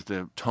 it has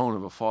the tone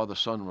of a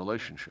father-son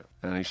relationship.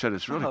 And he said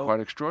it's really quite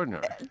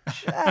extraordinary.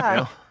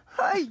 Jack,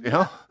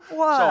 what? So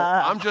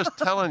I'm just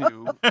telling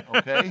you,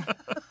 okay?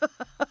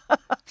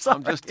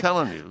 I'm just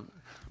telling you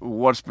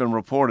what's been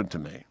reported to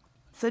me.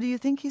 So do you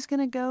think he's going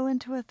to go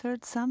into a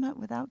third summit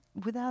without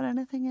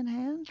anything in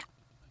hand?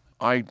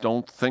 I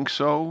don't think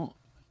so.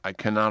 I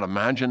cannot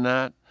imagine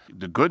that.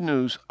 The good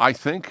news, I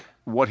think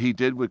what he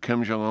did with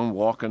Kim Jong-un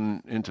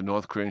walking into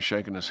North Korea and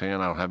shaking his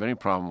hand, I don't have any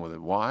problem with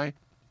it. Why?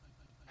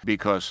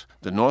 Because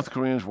the North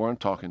Koreans weren't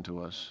talking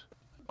to us.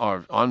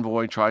 Our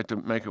envoy tried to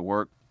make it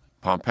work.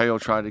 Pompeo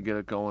tried to get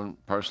it going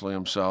personally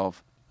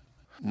himself.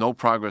 No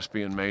progress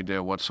being made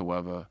there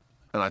whatsoever.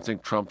 And I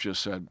think Trump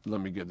just said, let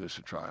me give this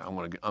a try. I'm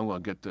going to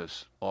get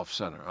this off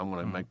center. I'm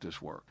going to make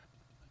this work.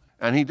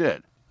 And he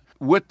did,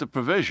 with the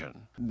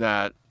provision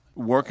that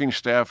working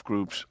staff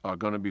groups are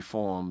going to be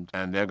formed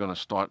and they're going to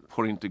start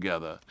putting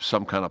together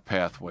some kind of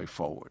pathway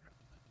forward.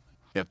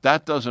 If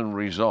that doesn't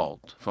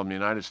result, from the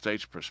United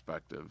States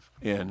perspective,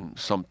 in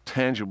some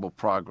tangible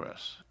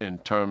progress in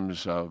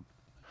terms of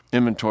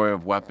inventory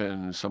of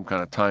weapons, some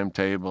kind of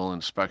timetable,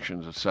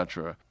 inspections,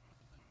 etc.,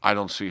 I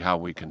don't see how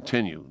we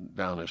continue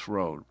down this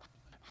road.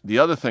 The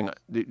other thing,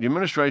 the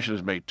administration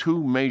has made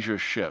 2 major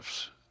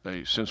shifts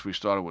since we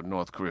started with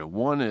North Korea.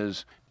 One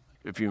is,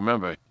 if you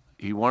remember,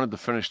 he wanted to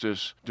finish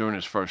this during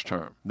his first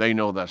term. They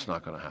know that's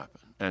not going to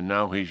happen. And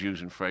now he's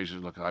using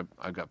phrases, look,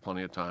 I've got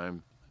plenty of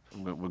time.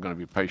 We're going to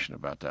be patient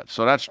about that.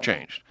 So that's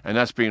changed, and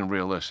that's being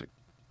realistic.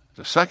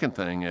 The second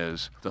thing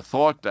is the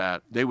thought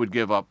that they would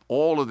give up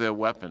all of their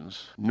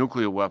weapons,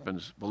 nuclear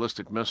weapons,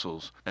 ballistic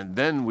missiles, and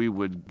then we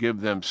would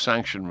give them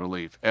sanction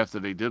relief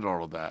after they did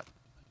all of that.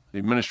 The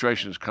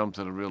administration has come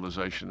to the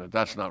realization that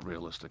that's not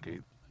realistic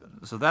either.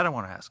 So that I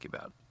want to ask you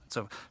about.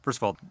 So, first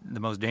of all,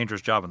 the most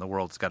dangerous job in the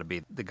world has got to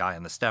be the guy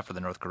on the staff for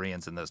the North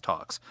Koreans in those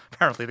talks.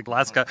 Apparently, the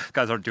glass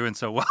guys aren't doing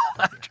so well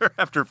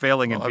after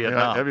failing in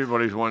Vietnam.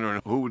 Everybody's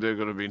wondering who they're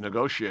going to be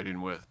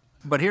negotiating with.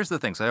 But here's the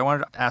thing. So I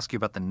wanted to ask you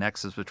about the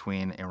nexus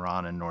between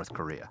Iran and North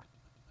Korea.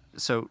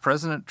 So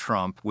President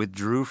Trump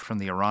withdrew from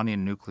the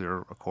Iranian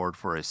nuclear accord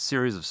for a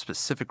series of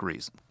specific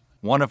reasons,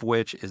 one of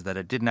which is that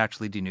it didn't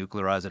actually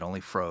denuclearize, it only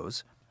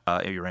froze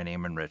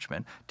uranium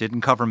enrichment,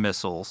 didn't cover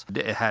missiles,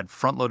 it had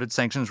front-loaded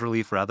sanctions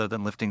relief rather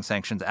than lifting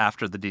sanctions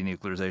after the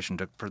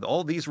denuclearization. For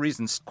all these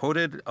reasons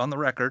quoted on the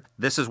record,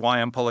 this is why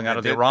I'm pulling out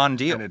of the Iran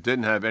deal. And it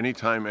didn't have any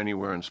time,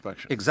 anywhere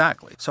inspection.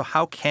 Exactly. So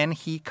how can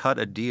he cut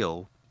a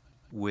deal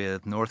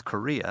with North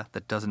Korea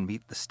that doesn't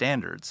meet the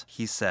standards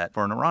he set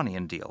for an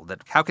Iranian deal?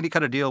 How can he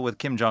cut a deal with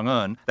Kim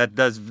Jong-un that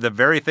does the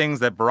very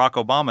things that Barack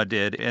Obama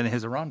did in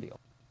his Iran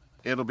deal?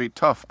 It'll be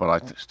tough, but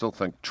I still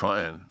think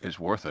trying is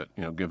worth it,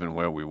 given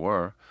where we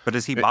were. But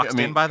is he boxed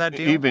in by that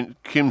deal? Even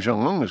Kim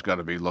Jong-un has got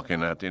to be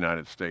looking at the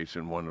United States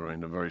and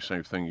wondering the very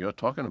same thing you're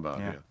talking about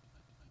here.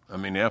 I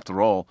mean,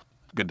 after all,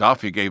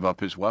 Gaddafi gave up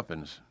his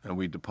weapons, and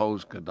we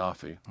deposed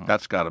Gaddafi.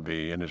 That's got to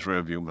be in his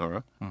rearview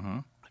mirror.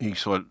 He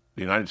saw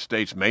the United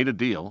States made a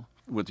deal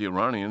with the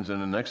Iranians,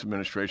 and the next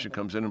administration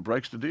comes in and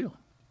breaks the deal.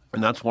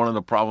 And that's one of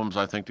the problems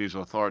I think these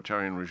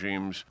authoritarian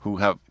regimes who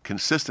have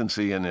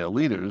consistency in their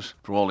leaders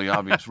for all the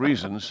obvious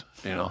reasons,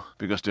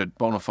 because they're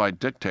bona fide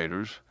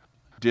dictators,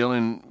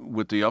 dealing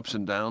with the ups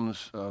and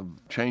downs of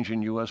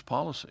changing U.S.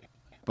 policy.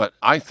 But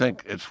I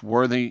think it's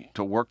worthy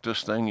to work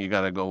this thing. You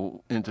got to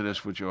go into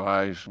this with your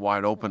eyes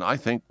wide open. I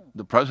think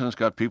the president's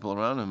got people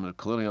around him that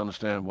clearly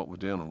understand what we're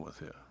dealing with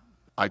here.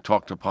 I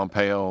talk to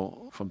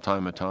Pompeo from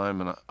time to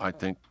time, and I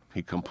think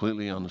he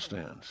completely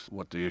understands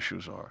what the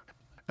issues are.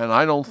 And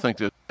I don't think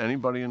that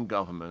anybody in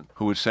government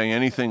who would say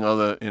anything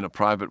other in a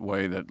private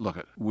way that,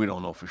 look, we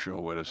don't know for sure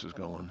where this is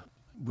going.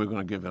 We're going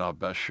to give it our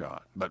best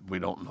shot, but we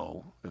don't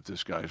know if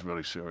this guy is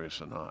really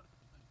serious or not.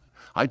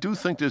 I do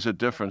think there's a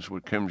difference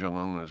with Kim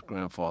Jong-un and his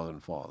grandfather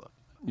and father.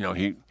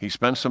 He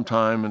spent some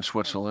time in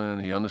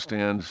Switzerland. He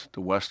understands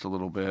the West a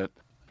little bit.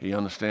 He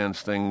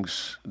understands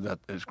things that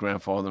his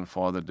grandfather and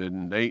father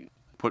didn't. They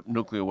put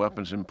nuclear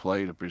weapons in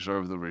play to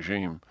preserve the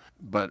regime.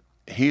 But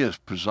he is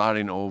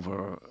presiding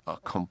over a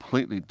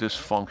completely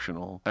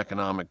dysfunctional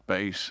economic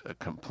base, a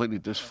completely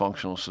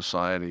dysfunctional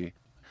society.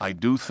 I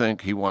do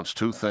think he wants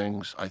two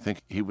things. I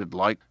think he would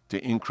like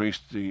to increase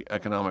the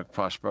economic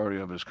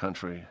prosperity of his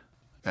country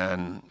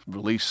and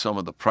release some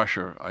of the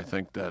pressure, I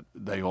think, that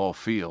they all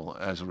feel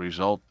as a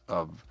result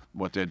of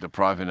what they're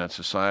depriving that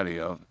society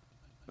of.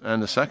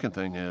 And the second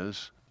thing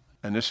is,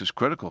 and this is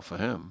critical for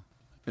him,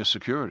 is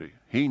security.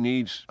 He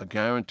needs a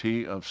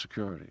guarantee of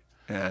security.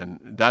 And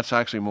that's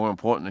actually more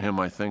important to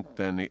him, I think,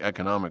 than the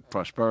economic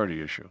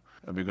prosperity issue,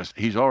 because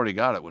he's already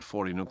got it with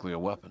 40 nuclear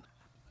weapons.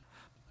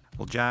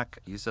 Well, Jack,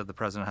 you said the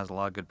president has a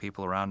lot of good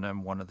people around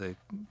him. One of the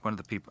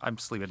people, I'm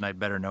sleep at night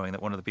better knowing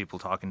that one of the people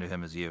talking to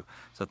him is you.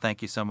 So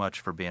thank you so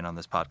much for being on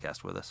this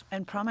podcast with us.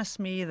 And promise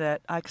me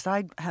that, because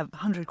I have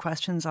 100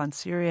 questions on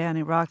Syria and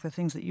Iraq, the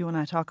things that you and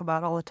I talk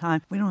about all the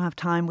time. We don't have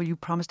time. Will you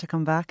promise to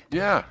come back?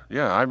 Yeah,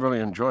 I really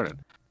enjoyed it.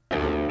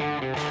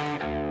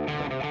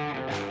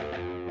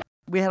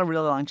 We had a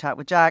really long chat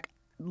with Jack.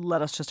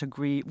 Let us just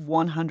agree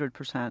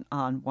 100%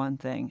 on one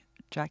thing.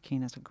 Jack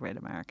Keane is a great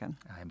American.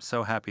 I'm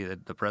so happy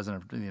that the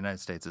President of the United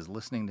States is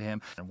listening to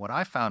him. And what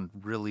I found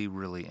really,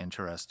 really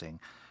interesting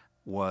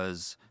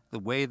was the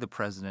way the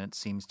president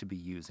seems to be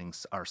using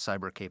our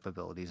cyber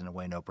capabilities in a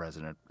way no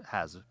president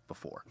has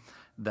before.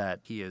 That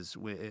he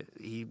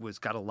was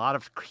got a lot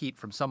of heat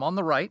from some on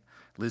the right,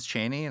 Liz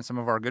Cheney and some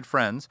of our good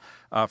friends,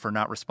 for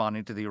not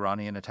responding to the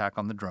Iranian attack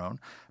on the drone.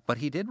 But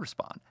he did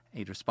respond.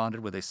 He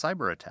responded with a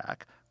cyber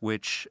attack,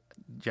 which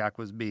Jack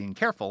was being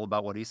careful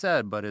about what he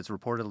said, but it's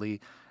reportedly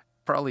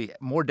probably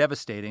more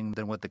devastating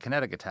than what the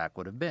kinetic attack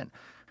would have been.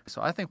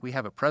 So I think we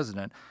have a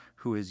president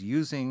who is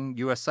using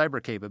U.S.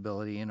 cyber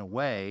capability in a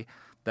way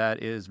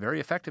that is very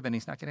effective, and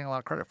he's not getting a lot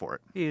of credit for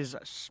it. He's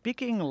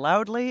speaking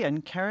loudly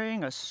and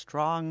carrying a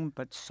strong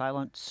but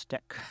silent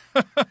stick.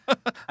 I'm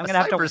going to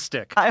have to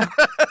stick. I'm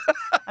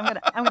going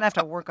to have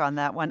to work on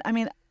that one. I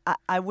mean,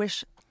 I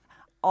wish.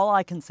 All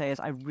I can say is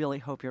I really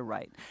hope you're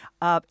right.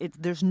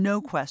 There's no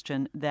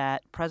question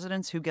that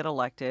presidents who get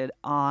elected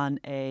on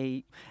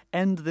a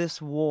end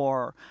this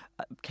war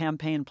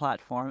campaign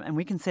platform, and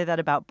we can say that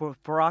about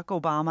both Barack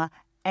Obama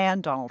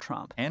and Donald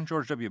Trump. And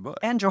George W. Bush.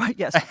 And George,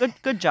 yes.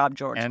 Good job,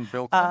 George. And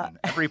Bill Clinton.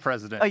 Every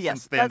president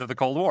since the end of the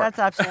Cold War. That's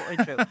absolutely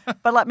true.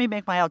 But let me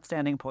make my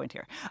outstanding point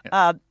here.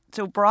 Yeah.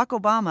 So Barack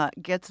Obama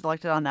gets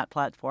elected on that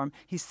platform.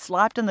 He's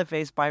slapped in the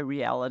face by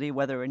reality,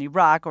 whether in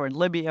Iraq or in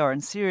Libya or in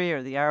Syria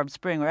or the Arab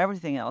Spring or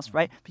everything else,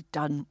 right? But he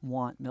doesn't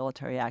want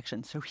military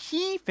action. So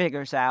he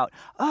figures out,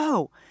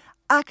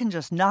 I can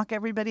just knock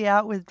everybody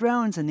out with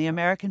drones, and the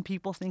American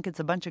people think it's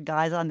a bunch of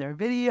guys on their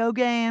video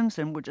games,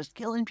 and we're just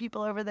killing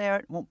people over there.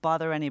 It won't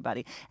bother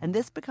anybody. And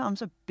this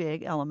becomes a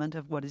big element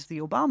of what is the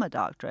Obama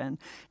doctrine,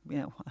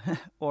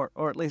 or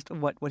at least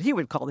what he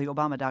would call the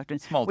Obama doctrine.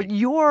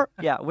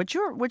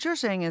 What you're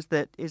saying is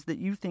that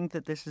you think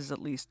that this is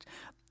at least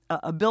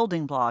a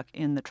building block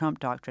in the Trump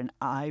doctrine.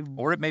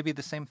 Or it may be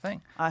the same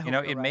thing.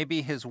 It may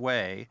be his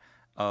way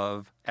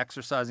of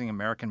exercising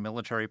American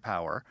military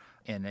power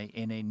in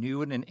a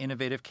new and an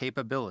innovative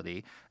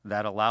capability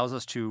that allows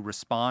us to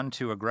respond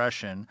to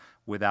aggression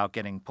without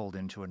getting pulled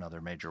into another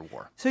major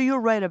war. So you're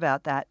right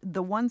about that.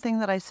 The one thing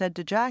that I said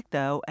to Jack,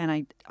 though,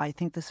 and I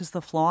think this is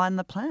the flaw in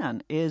the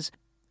plan, is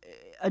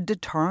a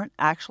deterrent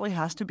actually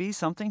has to be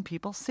something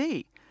people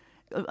see.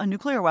 A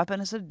nuclear weapon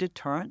is a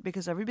deterrent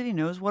because everybody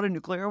knows what a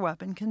nuclear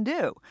weapon can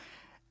do.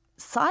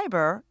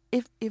 Cyber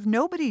if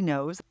nobody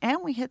knows and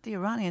we hit the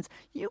Iranians,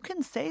 you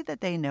can say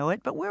that they know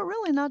it, but we're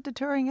really not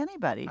deterring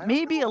anybody.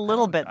 Maybe a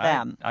little bit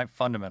them. I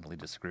fundamentally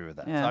disagree with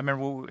that. Yeah. So I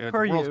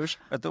remember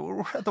at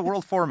the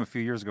World Forum a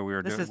few years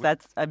ago,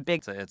 That's a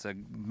big. It's a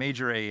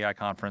major AEI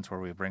conference where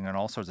we bring in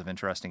all sorts of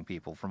interesting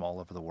people from all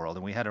over the world,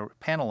 and we had a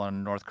panel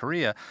on North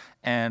Korea,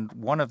 and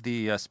one of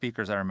the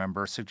speakers I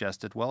remember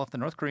suggested, well, if the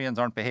North Koreans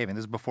aren't behaving,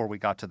 this is before we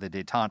got to the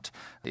détente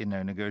in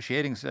a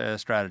negotiating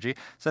strategy,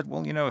 said,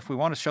 well, if we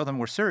want to show them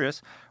we're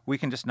serious, we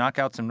can just knock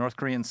out some North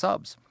Korean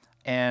subs.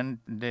 And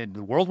the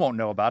world won't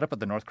know about it, but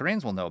the North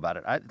Koreans will know about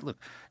it. Look,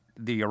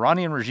 the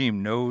Iranian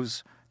regime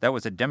knows that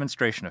was a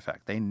demonstration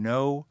effect. They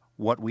know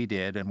what we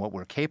did and what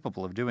we're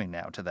capable of doing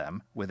now to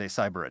them with a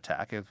cyber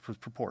attack. It was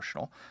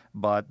proportional,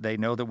 but they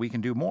know that we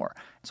can do more.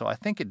 So I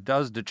think it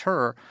does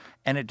deter,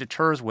 and it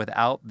deters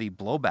without the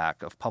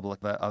blowback of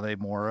a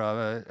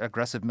more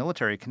aggressive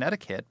military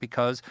kinetic hit,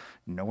 because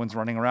no one's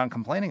running around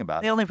complaining about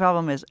it. The only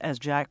problem is, as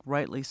Jack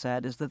rightly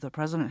said, is that the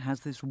president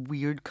has this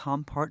weird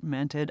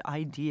compartmented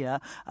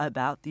idea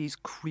about these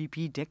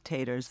creepy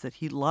dictators that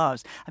he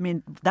loves. I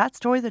mean, that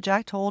story that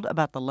Jack told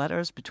about the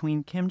letters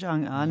between Kim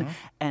Jong-un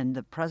and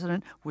the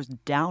president was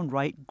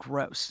downright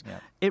gross. Yeah.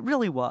 It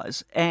really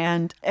was.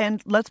 And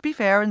let's be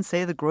fair and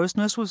say the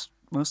grossness was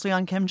mostly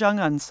on Kim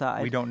Jong-un's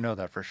side. We don't know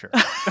that for sure.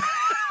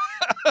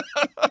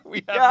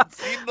 We haven't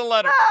seen the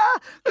letter.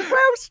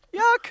 Gross,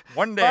 yuck.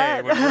 One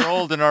day, when we're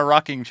old in our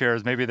rocking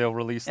chairs, maybe they'll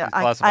release these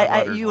classified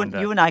letters.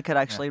 You and I could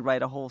actually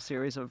write a whole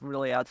series of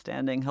really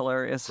outstanding,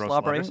 hilarious,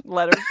 slobbering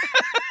letters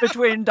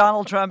between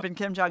Donald Trump and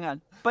Kim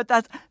Jong-un. But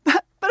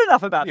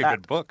enough about that. A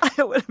good book.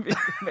 It would be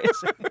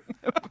amazing.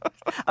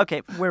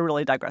 Okay, we're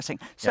really digressing.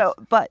 So,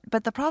 yes.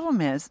 But the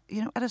problem is,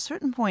 at a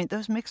certain point,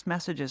 those mixed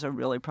messages are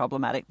really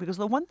problematic, because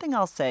the one thing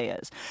I'll say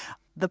is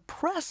the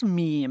press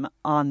meme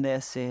on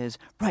this is,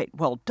 right,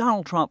 well,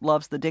 Donald Trump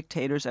loves the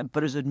dictators,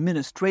 but his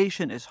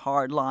administration is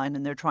hardline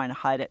and they're trying to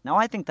hide it. Now,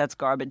 I think that's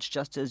garbage,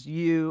 just as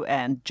you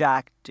and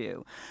Jack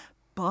do.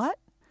 But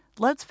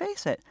let's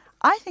face it.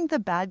 I think the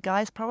bad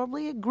guys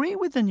probably agree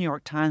with the New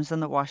York Times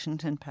and the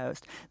Washington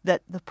Post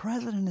that the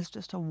president is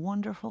just a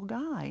wonderful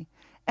guy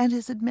and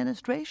his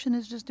administration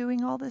is just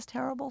doing all this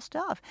terrible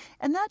stuff.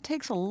 And that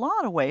takes a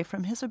lot away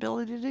from his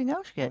ability to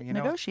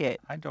negotiate.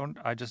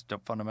 I just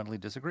don't fundamentally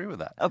disagree with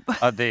that.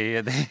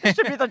 It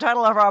should be the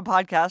title of our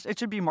podcast. It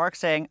should be Mark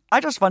saying, I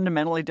just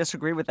fundamentally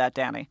disagree with that,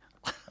 Danny.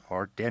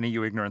 Or, Danny,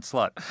 you ignorant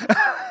slut.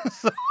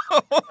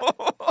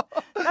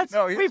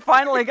 We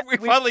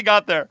finally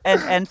got there.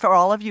 And for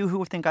all of you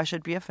who think I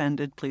should be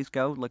offended, please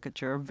go look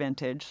at your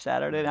vintage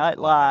Saturday Night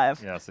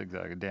Live. Yes,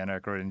 exactly. Dan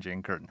Aykroyd and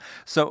Jane Curtin.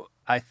 So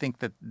I think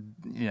that,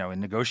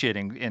 in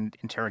negotiating in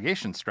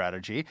interrogation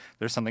strategy,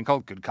 there's something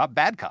called good cop,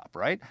 bad cop,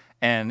 right?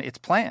 And it's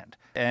planned.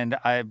 And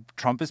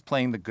Trump is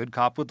playing the good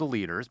cop with the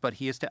leaders, but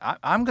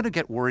I'm going to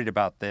get worried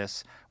about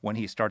this when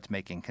he starts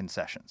making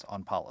concessions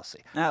on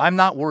policy. Oh. I'm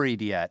not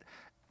worried yet.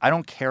 I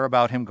don't care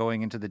about him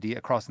going into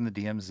crossing the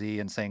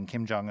DMZ and saying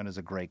Kim Jong-un is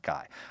a great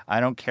guy.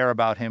 I don't care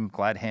about him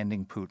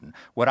glad-handing Putin.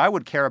 What I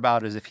would care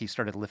about is if he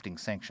started lifting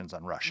sanctions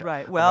on Russia.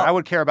 Right. Well, what I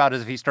would care about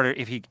is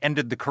if he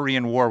ended the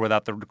Korean War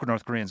without the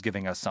North Koreans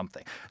giving us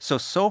something.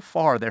 So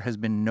far there has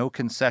been no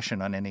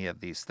concession on any of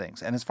these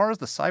things. And as far as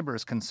the cyber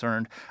is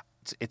concerned,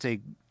 it's a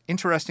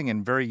interesting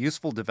and very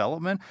useful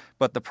development,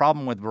 but the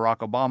problem with Barack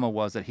Obama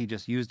was that he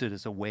just used it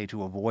as a way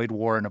to avoid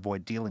war and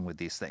avoid dealing with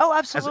these things. Oh,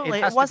 absolutely.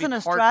 It wasn't a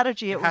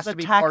strategy, it was a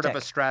tactic. It has to be part of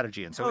a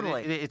strategy. And so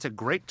totally. It's a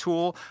great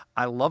tool.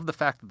 I love the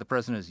fact that the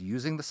president is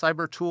using the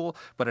cyber tool,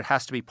 but it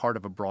has to be part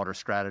of a broader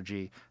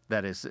strategy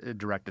that is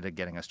directed at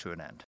getting us to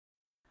an end.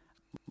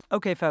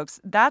 Okay, folks,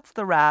 that's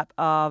the wrap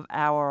of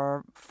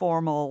our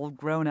formal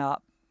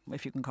grown-up,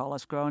 if you can call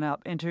us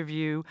grown-up,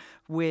 interview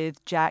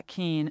with Jack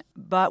Keane.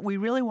 But we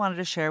really wanted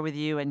to share with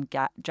you, and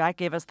Jack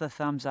gave us the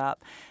thumbs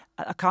up,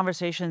 a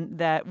conversation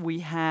that we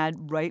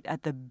had right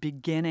at the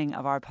beginning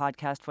of our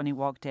podcast when he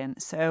walked in.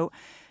 So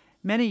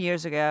many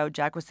years ago,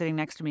 Jack was sitting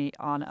next to me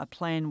on a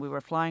plane. We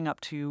were flying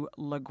up to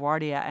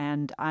LaGuardia,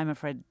 and I'm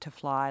afraid to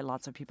fly.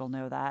 Lots of people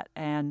know that.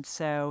 And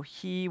so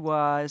he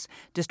was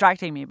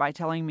distracting me by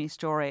telling me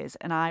stories.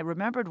 And I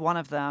remembered one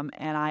of them,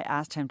 and I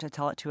asked him to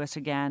tell it to us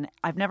again.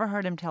 I've never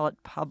heard him tell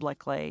it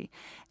publicly.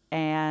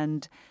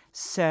 And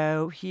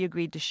so he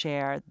agreed to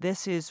share.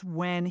 This is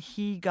when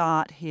he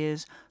got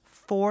his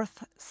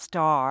 4th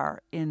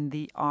star in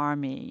the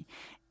Army.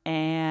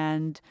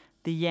 And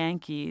the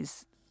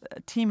Yankees,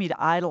 a team he'd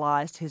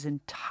idolized his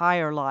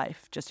entire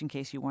life. Just in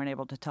case you weren't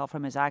able to tell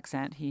from his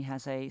accent, he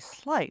has a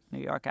slight New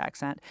York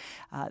accent.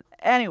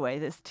 Anyway,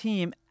 this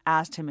team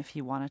asked him if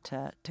he wanted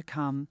to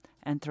come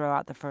and throw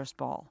out the first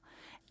ball.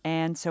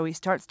 And so he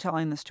starts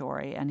telling the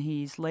story, and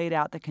he's laid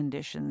out the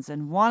conditions.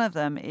 And one of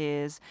them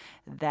is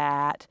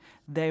that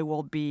there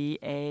will be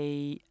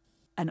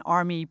an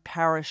Army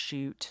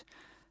parachute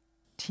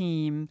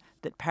team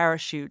that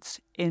parachutes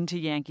into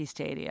Yankee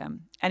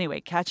Stadium.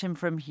 Anyway, catch him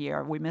from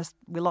here. We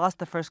lost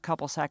the first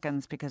couple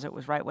seconds because it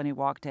was right when he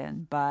walked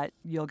in, but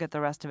you'll get the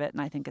rest of it,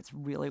 and I think it's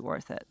really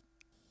worth it.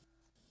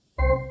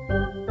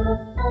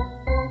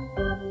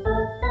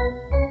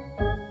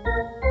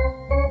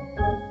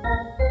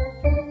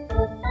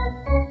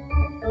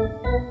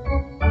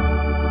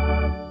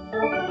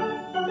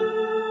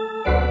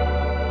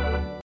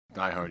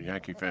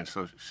 Yankee fan.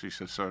 So she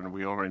said, sir,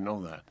 we already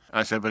know that.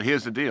 I said, but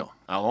here's the deal.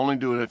 I'll only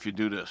do it if you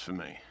do this for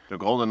me. The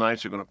Golden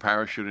Knights are going to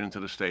parachute into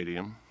the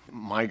stadium.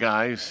 My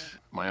guys,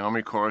 my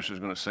Army chorus is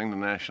going to sing the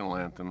national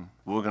anthem.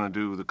 We're going to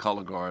do the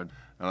color guard,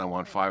 and I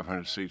want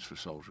 500 seats for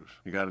soldiers.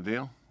 You got a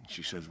deal?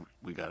 She says,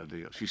 we got a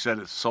deal. She said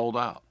it's sold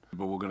out,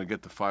 but we're going to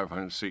get the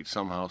 500 seats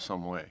somehow,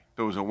 some way.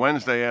 So it was a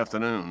Wednesday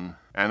afternoon,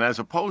 and as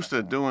opposed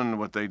to doing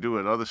what they do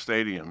at other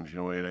stadiums,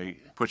 where they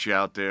put you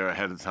out there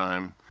ahead of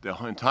time, the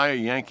entire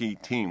Yankee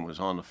team was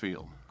on the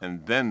field,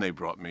 and then they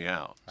brought me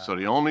out. So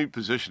the only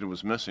position that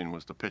was missing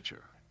was the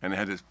pitcher. And they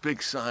had this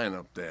big sign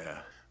up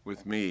there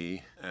with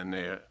me, and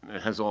it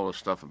has all the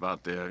stuff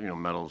about their,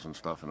 medals and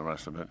stuff and the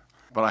rest of it.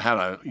 But I had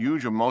a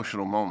huge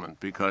emotional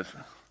moment because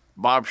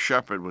Bob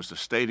Shepard was the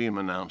stadium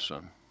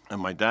announcer,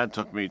 and my dad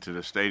took me to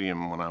the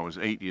stadium when I was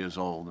 8 years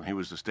old, and he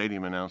was the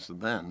stadium announcer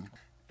then,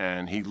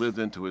 and he lived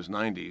into his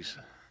 90s,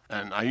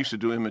 and I used to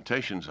do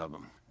imitations of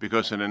him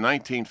because in the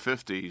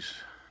 1950s,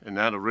 in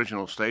that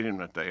original stadium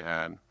that they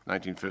had,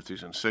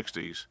 1950s and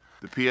 60s,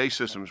 the PA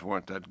systems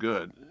weren't that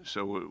good,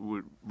 so it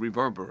would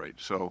reverberate.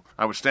 So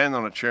I would stand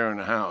on a chair in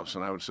the house,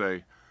 and I would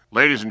say,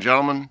 ladies and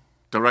gentlemen,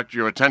 direct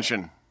your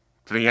attention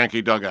to the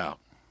Yankee dugout.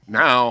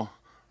 Now,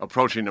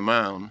 approaching the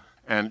mound.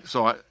 And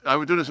so I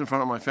would do this in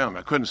front of my family.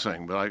 I couldn't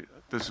sing, but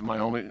this is my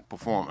only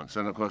performance.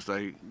 And, of course,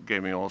 they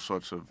gave me all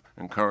sorts of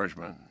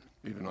encouragement,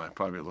 even though I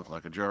probably looked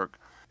like a jerk.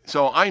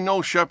 So I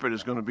know Shepard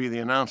is going to be the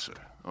announcer,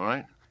 all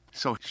right?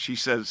 So she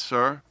says,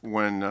 sir,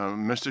 when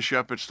Mr.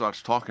 Shepard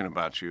starts talking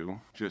about you,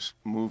 just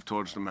move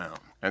towards the mound.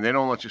 And they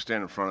don't let you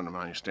stand in front of the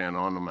mound. You stand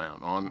on the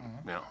mound,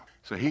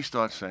 So he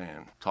starts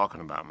talking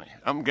about me.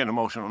 I'm getting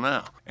emotional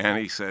now. And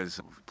he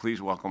says,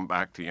 please welcome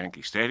back to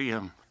Yankee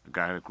Stadium, the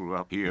guy that grew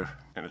up here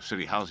in a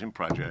city housing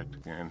project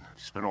and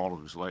spent all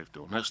of his life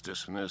doing this,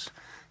 and this.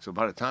 So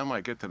by the time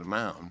I get to the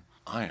mound,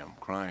 I am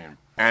crying.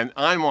 And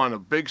I'm on a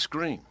big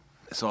screen.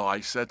 So I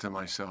said to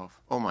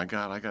myself, oh, my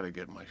God, I got to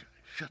get my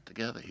shit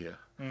together here.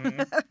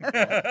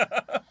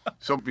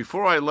 So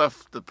before I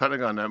left the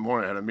Pentagon that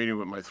morning, I had a meeting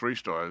with my 3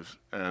 stars,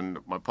 and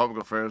my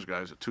public affairs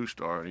guy is a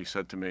 2-star, and he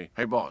said to me,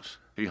 hey, boss,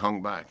 he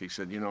hung back. He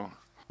said,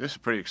 this is a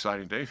pretty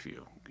exciting day for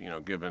you,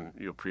 given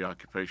your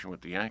preoccupation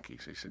with the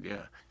Yankees. He said,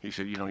 yeah. He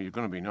said, you're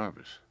going to be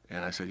nervous.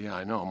 And I said, yeah,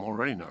 I know, I'm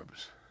already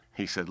nervous.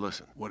 He said,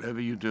 listen, whatever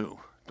you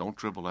do, don't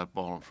dribble that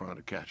ball in front of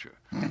the catcher.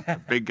 A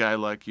big guy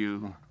like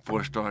you,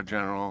 4-star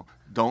general,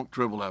 don't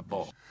dribble that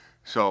ball.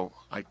 So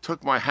I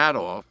took my hat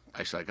off.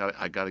 I said,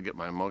 I got to get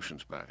my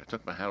emotions back. I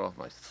took my hat off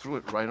and I threw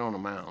it right on the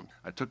mound.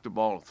 I took the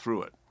ball and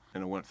threw it,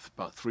 and it went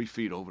about 3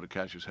 feet over the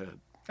catcher's head.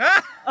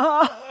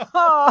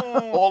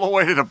 All the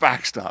way to the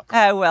backstop.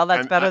 Well,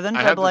 that's better than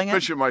dribbling I had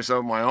to picture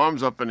myself, my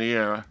arms up in the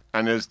air,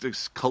 and there's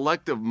this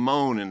collective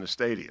moan in the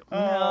stadium,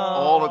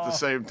 all at the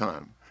same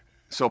time.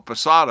 So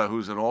Posada,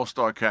 who's an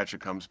all-star catcher,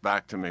 comes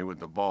back to me with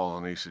the ball,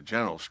 and he said,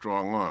 General,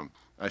 strong arm.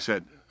 I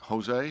said,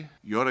 Jose,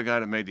 you're the guy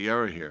that made the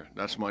error here.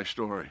 That's my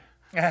story.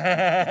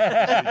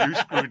 You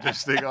screwed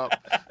this thing up.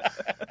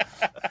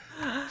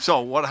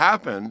 So what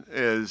happened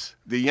is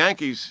the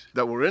Yankees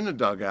that were in the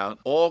dugout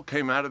all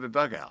came out of the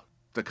dugout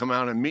to come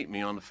out and meet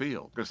me on the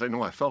field because they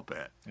knew I felt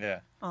bad. Yeah.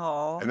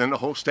 Oh. And then the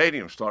whole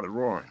stadium started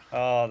roaring.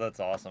 Oh, that's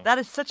awesome. That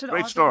is such an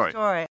Great awesome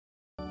story.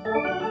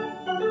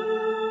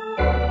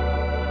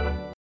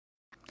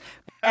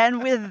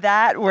 And with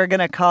that, we're going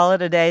to call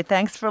it a day.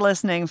 Thanks for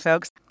listening,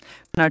 folks.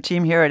 Our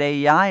team here at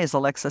AEI is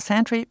Alexa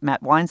Santry,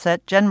 Matt Weinset,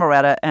 Jen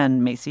Moretta,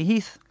 and Macy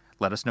Heath.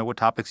 Let us know what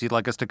topics you'd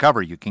like us to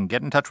cover. You can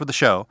get in touch with the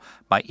show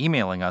by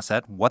emailing us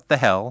at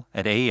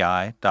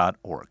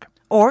whatthehell@aei.org.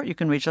 Or you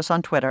can reach us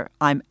on Twitter.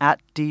 I'm at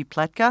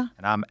 @dpletka.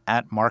 And I'm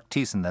at Mark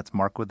Thiessen. That's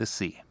Mark with a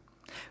C.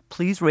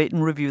 Please rate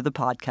and review the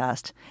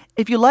podcast.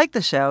 If you like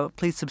the show,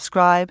 please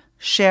subscribe,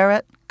 share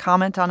it,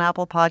 comment on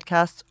Apple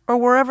Podcasts, or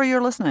wherever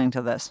you're listening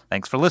to this.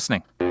 Thanks for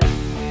listening.